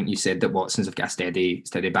at it, I think you said that Watsons have got a steady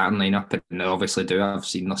batting lineup, and they obviously do. I've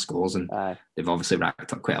seen their scores, and they've obviously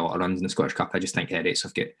racked up quite a lot of runs in the Scottish Cup. I just think Heriots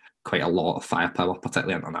have got quite a lot of firepower,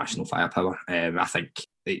 particularly international firepower. I think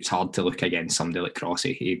it's hard to look against somebody like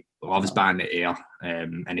Crossy. He loves batting the air,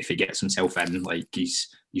 and if he gets himself in, like he's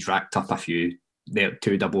racked up a few. They're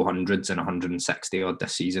 2 double hundreds and 160 odd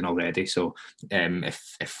this season already. So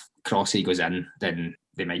if Crossy goes in, then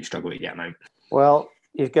they might struggle to get him out. Well,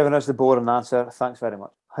 you've given us the boring answer. Thanks very much.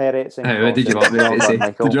 Heriots and What did you want me to say?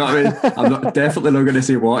 Did you know what I mean? I'm definitely not going to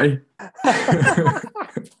say Watty.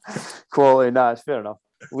 Quality, it's fair enough.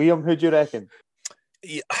 Liam, who do you reckon?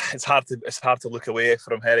 Yeah, it's hard to look away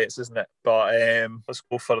from Heriots, isn't it? But let's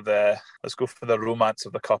go for the romance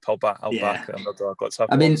of the cup. I'll back the underdog. Let's have.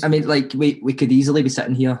 I mean, like we could easily be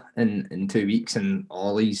sitting here in 2 weeks and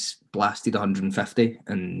Ollie's blasted 150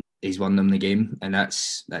 and he's won them the game, and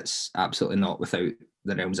that's absolutely not without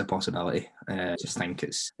the realms of possibility. I just think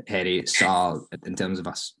it's Heriots are, in terms of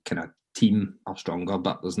us kind of team, are stronger,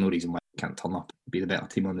 but there's no reason why we can't turn up and be the better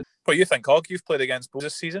team on the. What do you think, Hog? You've played against both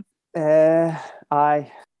this season. We've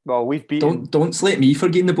beaten. Don't slate me for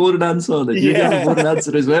getting the boring answer. Did you get the boring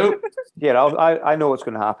answer as well? Yeah, I know what's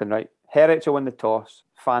going to happen, right? Heriots will win the toss,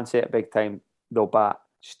 fancy it big time, they'll bat.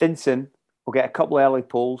 Stinson will get a couple of early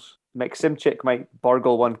pulls. Simchik might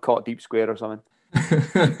burgle one caught deep square or something.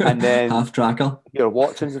 And then half tracker. Your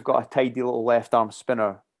Watsons have got a tidy little left arm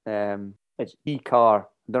spinner. It's Carr.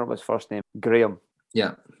 I don't know what his first name. Graham.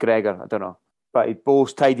 Yeah. Gregor. I don't know. But he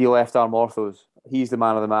bowls tidy left arm orthos. He's the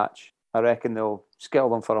man of the match. I reckon they'll skittle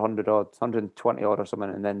them for 100 odd, 120 odd or something,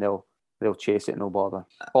 and then they'll chase it, no bother.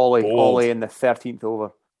 Ollie in the 13th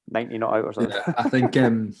over, 90 not out or something. Yeah, I think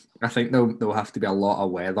there'll have to be a lot of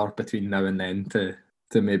weather between now and then to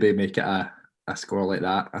maybe make it a score like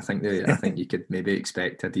that. I think you could maybe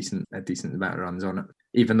expect a decent amount of runs on it,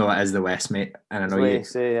 even though it is the West, mate. And I know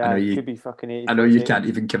you could be fucking 80. I know you can't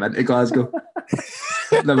even come into Glasgow.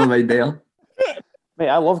 Never mind there. Mate,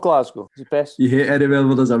 I love Glasgow. It's the best. You hate anywhere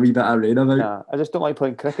where there's a wee bit of rain about? Nah, I just don't like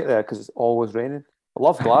playing cricket there because it's always raining. I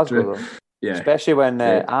love Glasgow though. Yeah. Especially when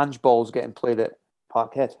Ange ball's getting played at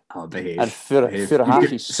Parkhead. Oh, behave. And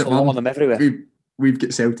Furuhashi's slamming them everywhere. We've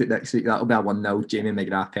got Celtic next week. That'll be a 1-0 Jamie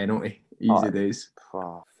McGrath penalty. Easy days.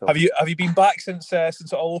 Have you been back since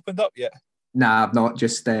it all opened up yet? Nah, I've not.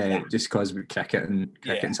 Just because with cricket and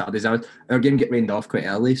Saturdays. Our game get rained off quite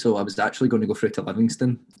early, so I was actually going to go through to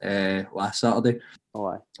Livingston last Saturday. Oh,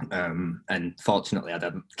 aye. And fortunately, I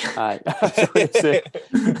didn't. Aye.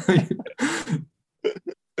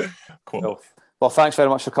 Cool. Well, thanks very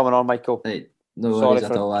much for coming on, Michael. Hey, no worries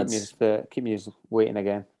at all, lads. Keep me waiting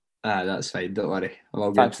again. That's fine. Don't worry. I'm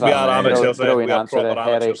all Thanks good. For that. We are amateurs. Brilliant answer.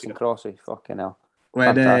 Heriots and Crossy. Fucking hell.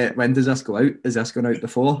 When does this go out? Is this going out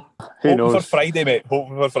before? Who knows? For Friday, mate.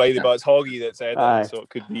 Hoping for Friday, but it's Hoggy that said that, so it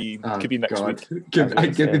could be next week.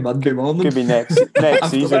 Could be Monday morning. Could be next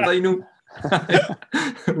season. Final.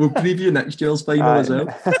 We'll preview next year's final as well.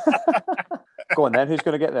 Go on then. Who's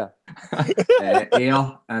going to get there?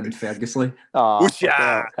 Ayr and Ferguson. Oh,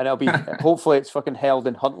 yeah. And it'll be hopefully it's fucking held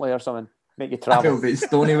in Huntly or something. Make you travel. It'll be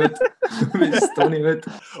Stonywood.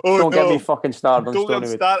 Oh, don't get me fucking started on Stonywood. Don't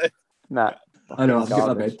get started. Nah. I know, I've got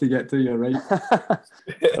my bed to get to, you're right.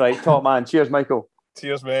 Right, top man. Cheers, Michael.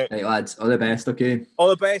 Cheers, mate. Right, lads, all the best, okay? All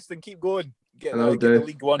the best and keep going. Get the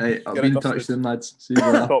League One. Right, I'll be in touch soon, lads. See you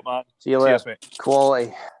later. Top man. See you later. Cheers, mate.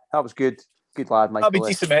 Quality. That was good. Good lad, Michael. That'll be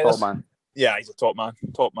decent, mate. Top man. Yeah, he's a top man.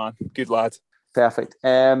 Top man. Good lad. Perfect.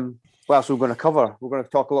 What else we're going to cover? We're going to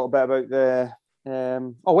talk a little bit about the...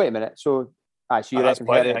 Oh, wait a minute. So you reckon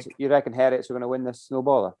Heriots are going to win this no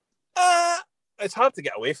bother? It's hard to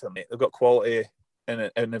get away from it. They've got quality in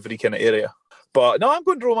every kind of area. But no, I'm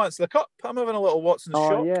going to romance the cup. I'm having a little Watson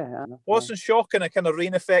shock. Yeah. Watson shock in a kind of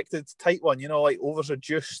rain-affected tight one. You know, like overs are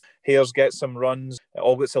juiced, Hares get some runs. It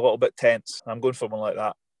all gets a little bit tense. I'm going for one like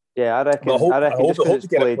that. Yeah, I reckon. I hope to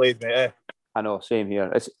get it played, mate. I know, same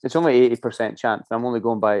here. It's only 80% chance. I'm only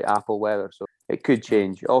going by Apple weather, so it could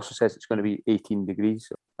change. It also says it's going to be 18 degrees,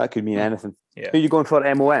 so that could mean anything. Yeah. Who are you going for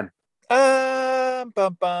at MOM?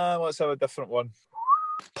 Let's have a different one.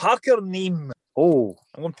 Parker Neem. Oh,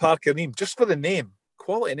 I'm going Parker Neem just for the name.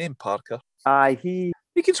 Quality name, Parker. He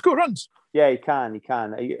He can score runs. Yeah, he can.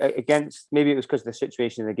 Against, maybe it was because of the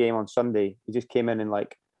situation in the game on Sunday. He just came in and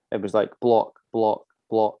it was like block, block,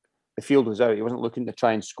 block. The field was out. He wasn't looking to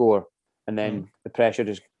try and score, and then the pressure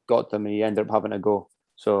just got to him, and he ended up having to go.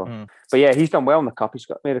 So, but yeah, he's done well in the cup. He's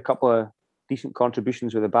made a couple of decent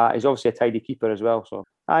contributions with the bat. He's obviously a tidy keeper as well. So,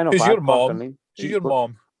 I know. Who's your mom? Who's your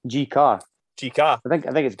mom? G Carr. G Carr. I think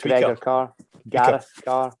it's Gregor Carr. Gareth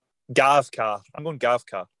Carr. Gav Carr. I'm going Gav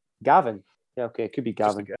Carr. Gavin. Yeah, okay, it could be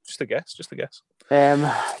Gavin. Just a guess.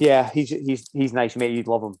 Yeah, he's nice, mate. You'd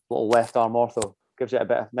love him. Little left arm ortho. Gives it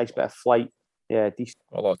a nice bit of flight. Yeah, decent.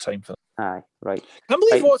 A lot of time for that. Aye, right. I can't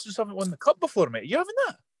believe Watsons haven't won the cup before, mate. You having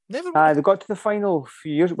that? Never. They got to the final a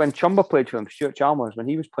few years when Chumba played for them. Stuart Chalmers, when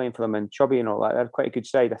he was playing for them, and Chubby and all that. They had quite a good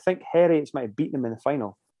side. I think Heriots might have beaten them in the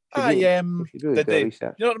final. Did they? You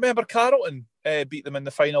don't remember Carlton beat them in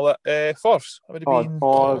the final at Force? Right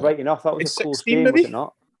enough. That was a close game, maybe? Was it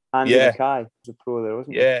not? Andy Mackay was a pro there,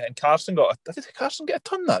 wasn't he? Yeah, and Carson did Carson get a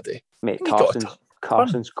ton that day? Mate,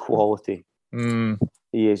 Carson's quality.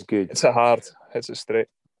 He is good. It's a hard. It's a straight.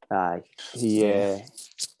 Aye.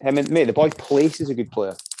 The boy Place is a good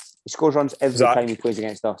player. He scores runs every time he plays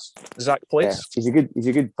against us. Zach Place? Yeah, he's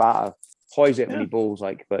a good batter. Hoys it when he bowls,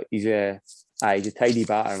 but he's a tidy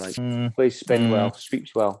batter, plays spin well,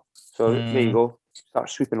 sweeps well. So there you go. Start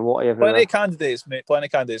sweeping water everywhere. Plenty of candidates, mate. Plenty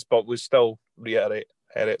of candidates, but we still reiterate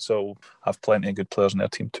Herriot, so have plenty of good players in their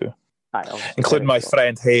team too. Aye, including my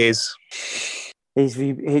friend Hayes.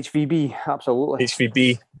 HVB, absolutely.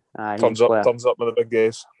 HVB. Thumbs up with the big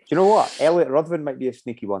days. Do you know what? Elliot Ruthven might be a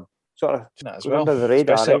sneaky one. Sort of under the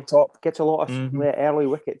radar. Up top. Gets a lot of early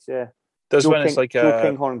wickets. Does when it's like Joe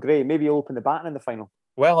Kinghorn Gray. Maybe he'll open the batting in the final.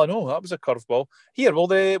 Well, I know that was a curveball. Here,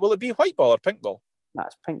 will it be white ball or pink ball?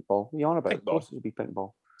 That's pink ball. What are you on about? Of course it'll be pink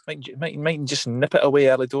ball. Might just nip it away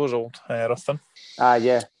early doors, old Ruthven.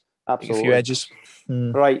 Yeah, absolutely. A few edges.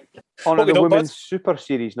 Right. On to the Women's Super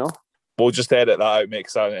Series, no? We'll just edit that out, mate,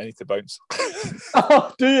 because I need to bounce.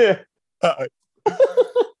 Oh, do you? I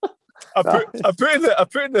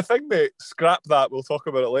put in the thing, mate. Scrap that. We'll talk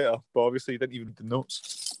about it later. But obviously, you didn't even read the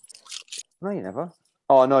notes. No, you never.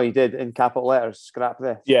 Oh no, you did in capital letters. Scrap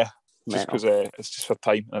this. Yeah, just because it's just for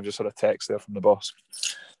time. I've just had a text there from the boss.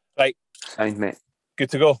 Right, fine, mate. Good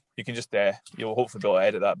to go. You can just you'll hopefully be able to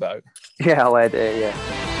edit that bit out. Yeah, I'll edit it.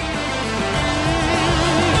 Yeah.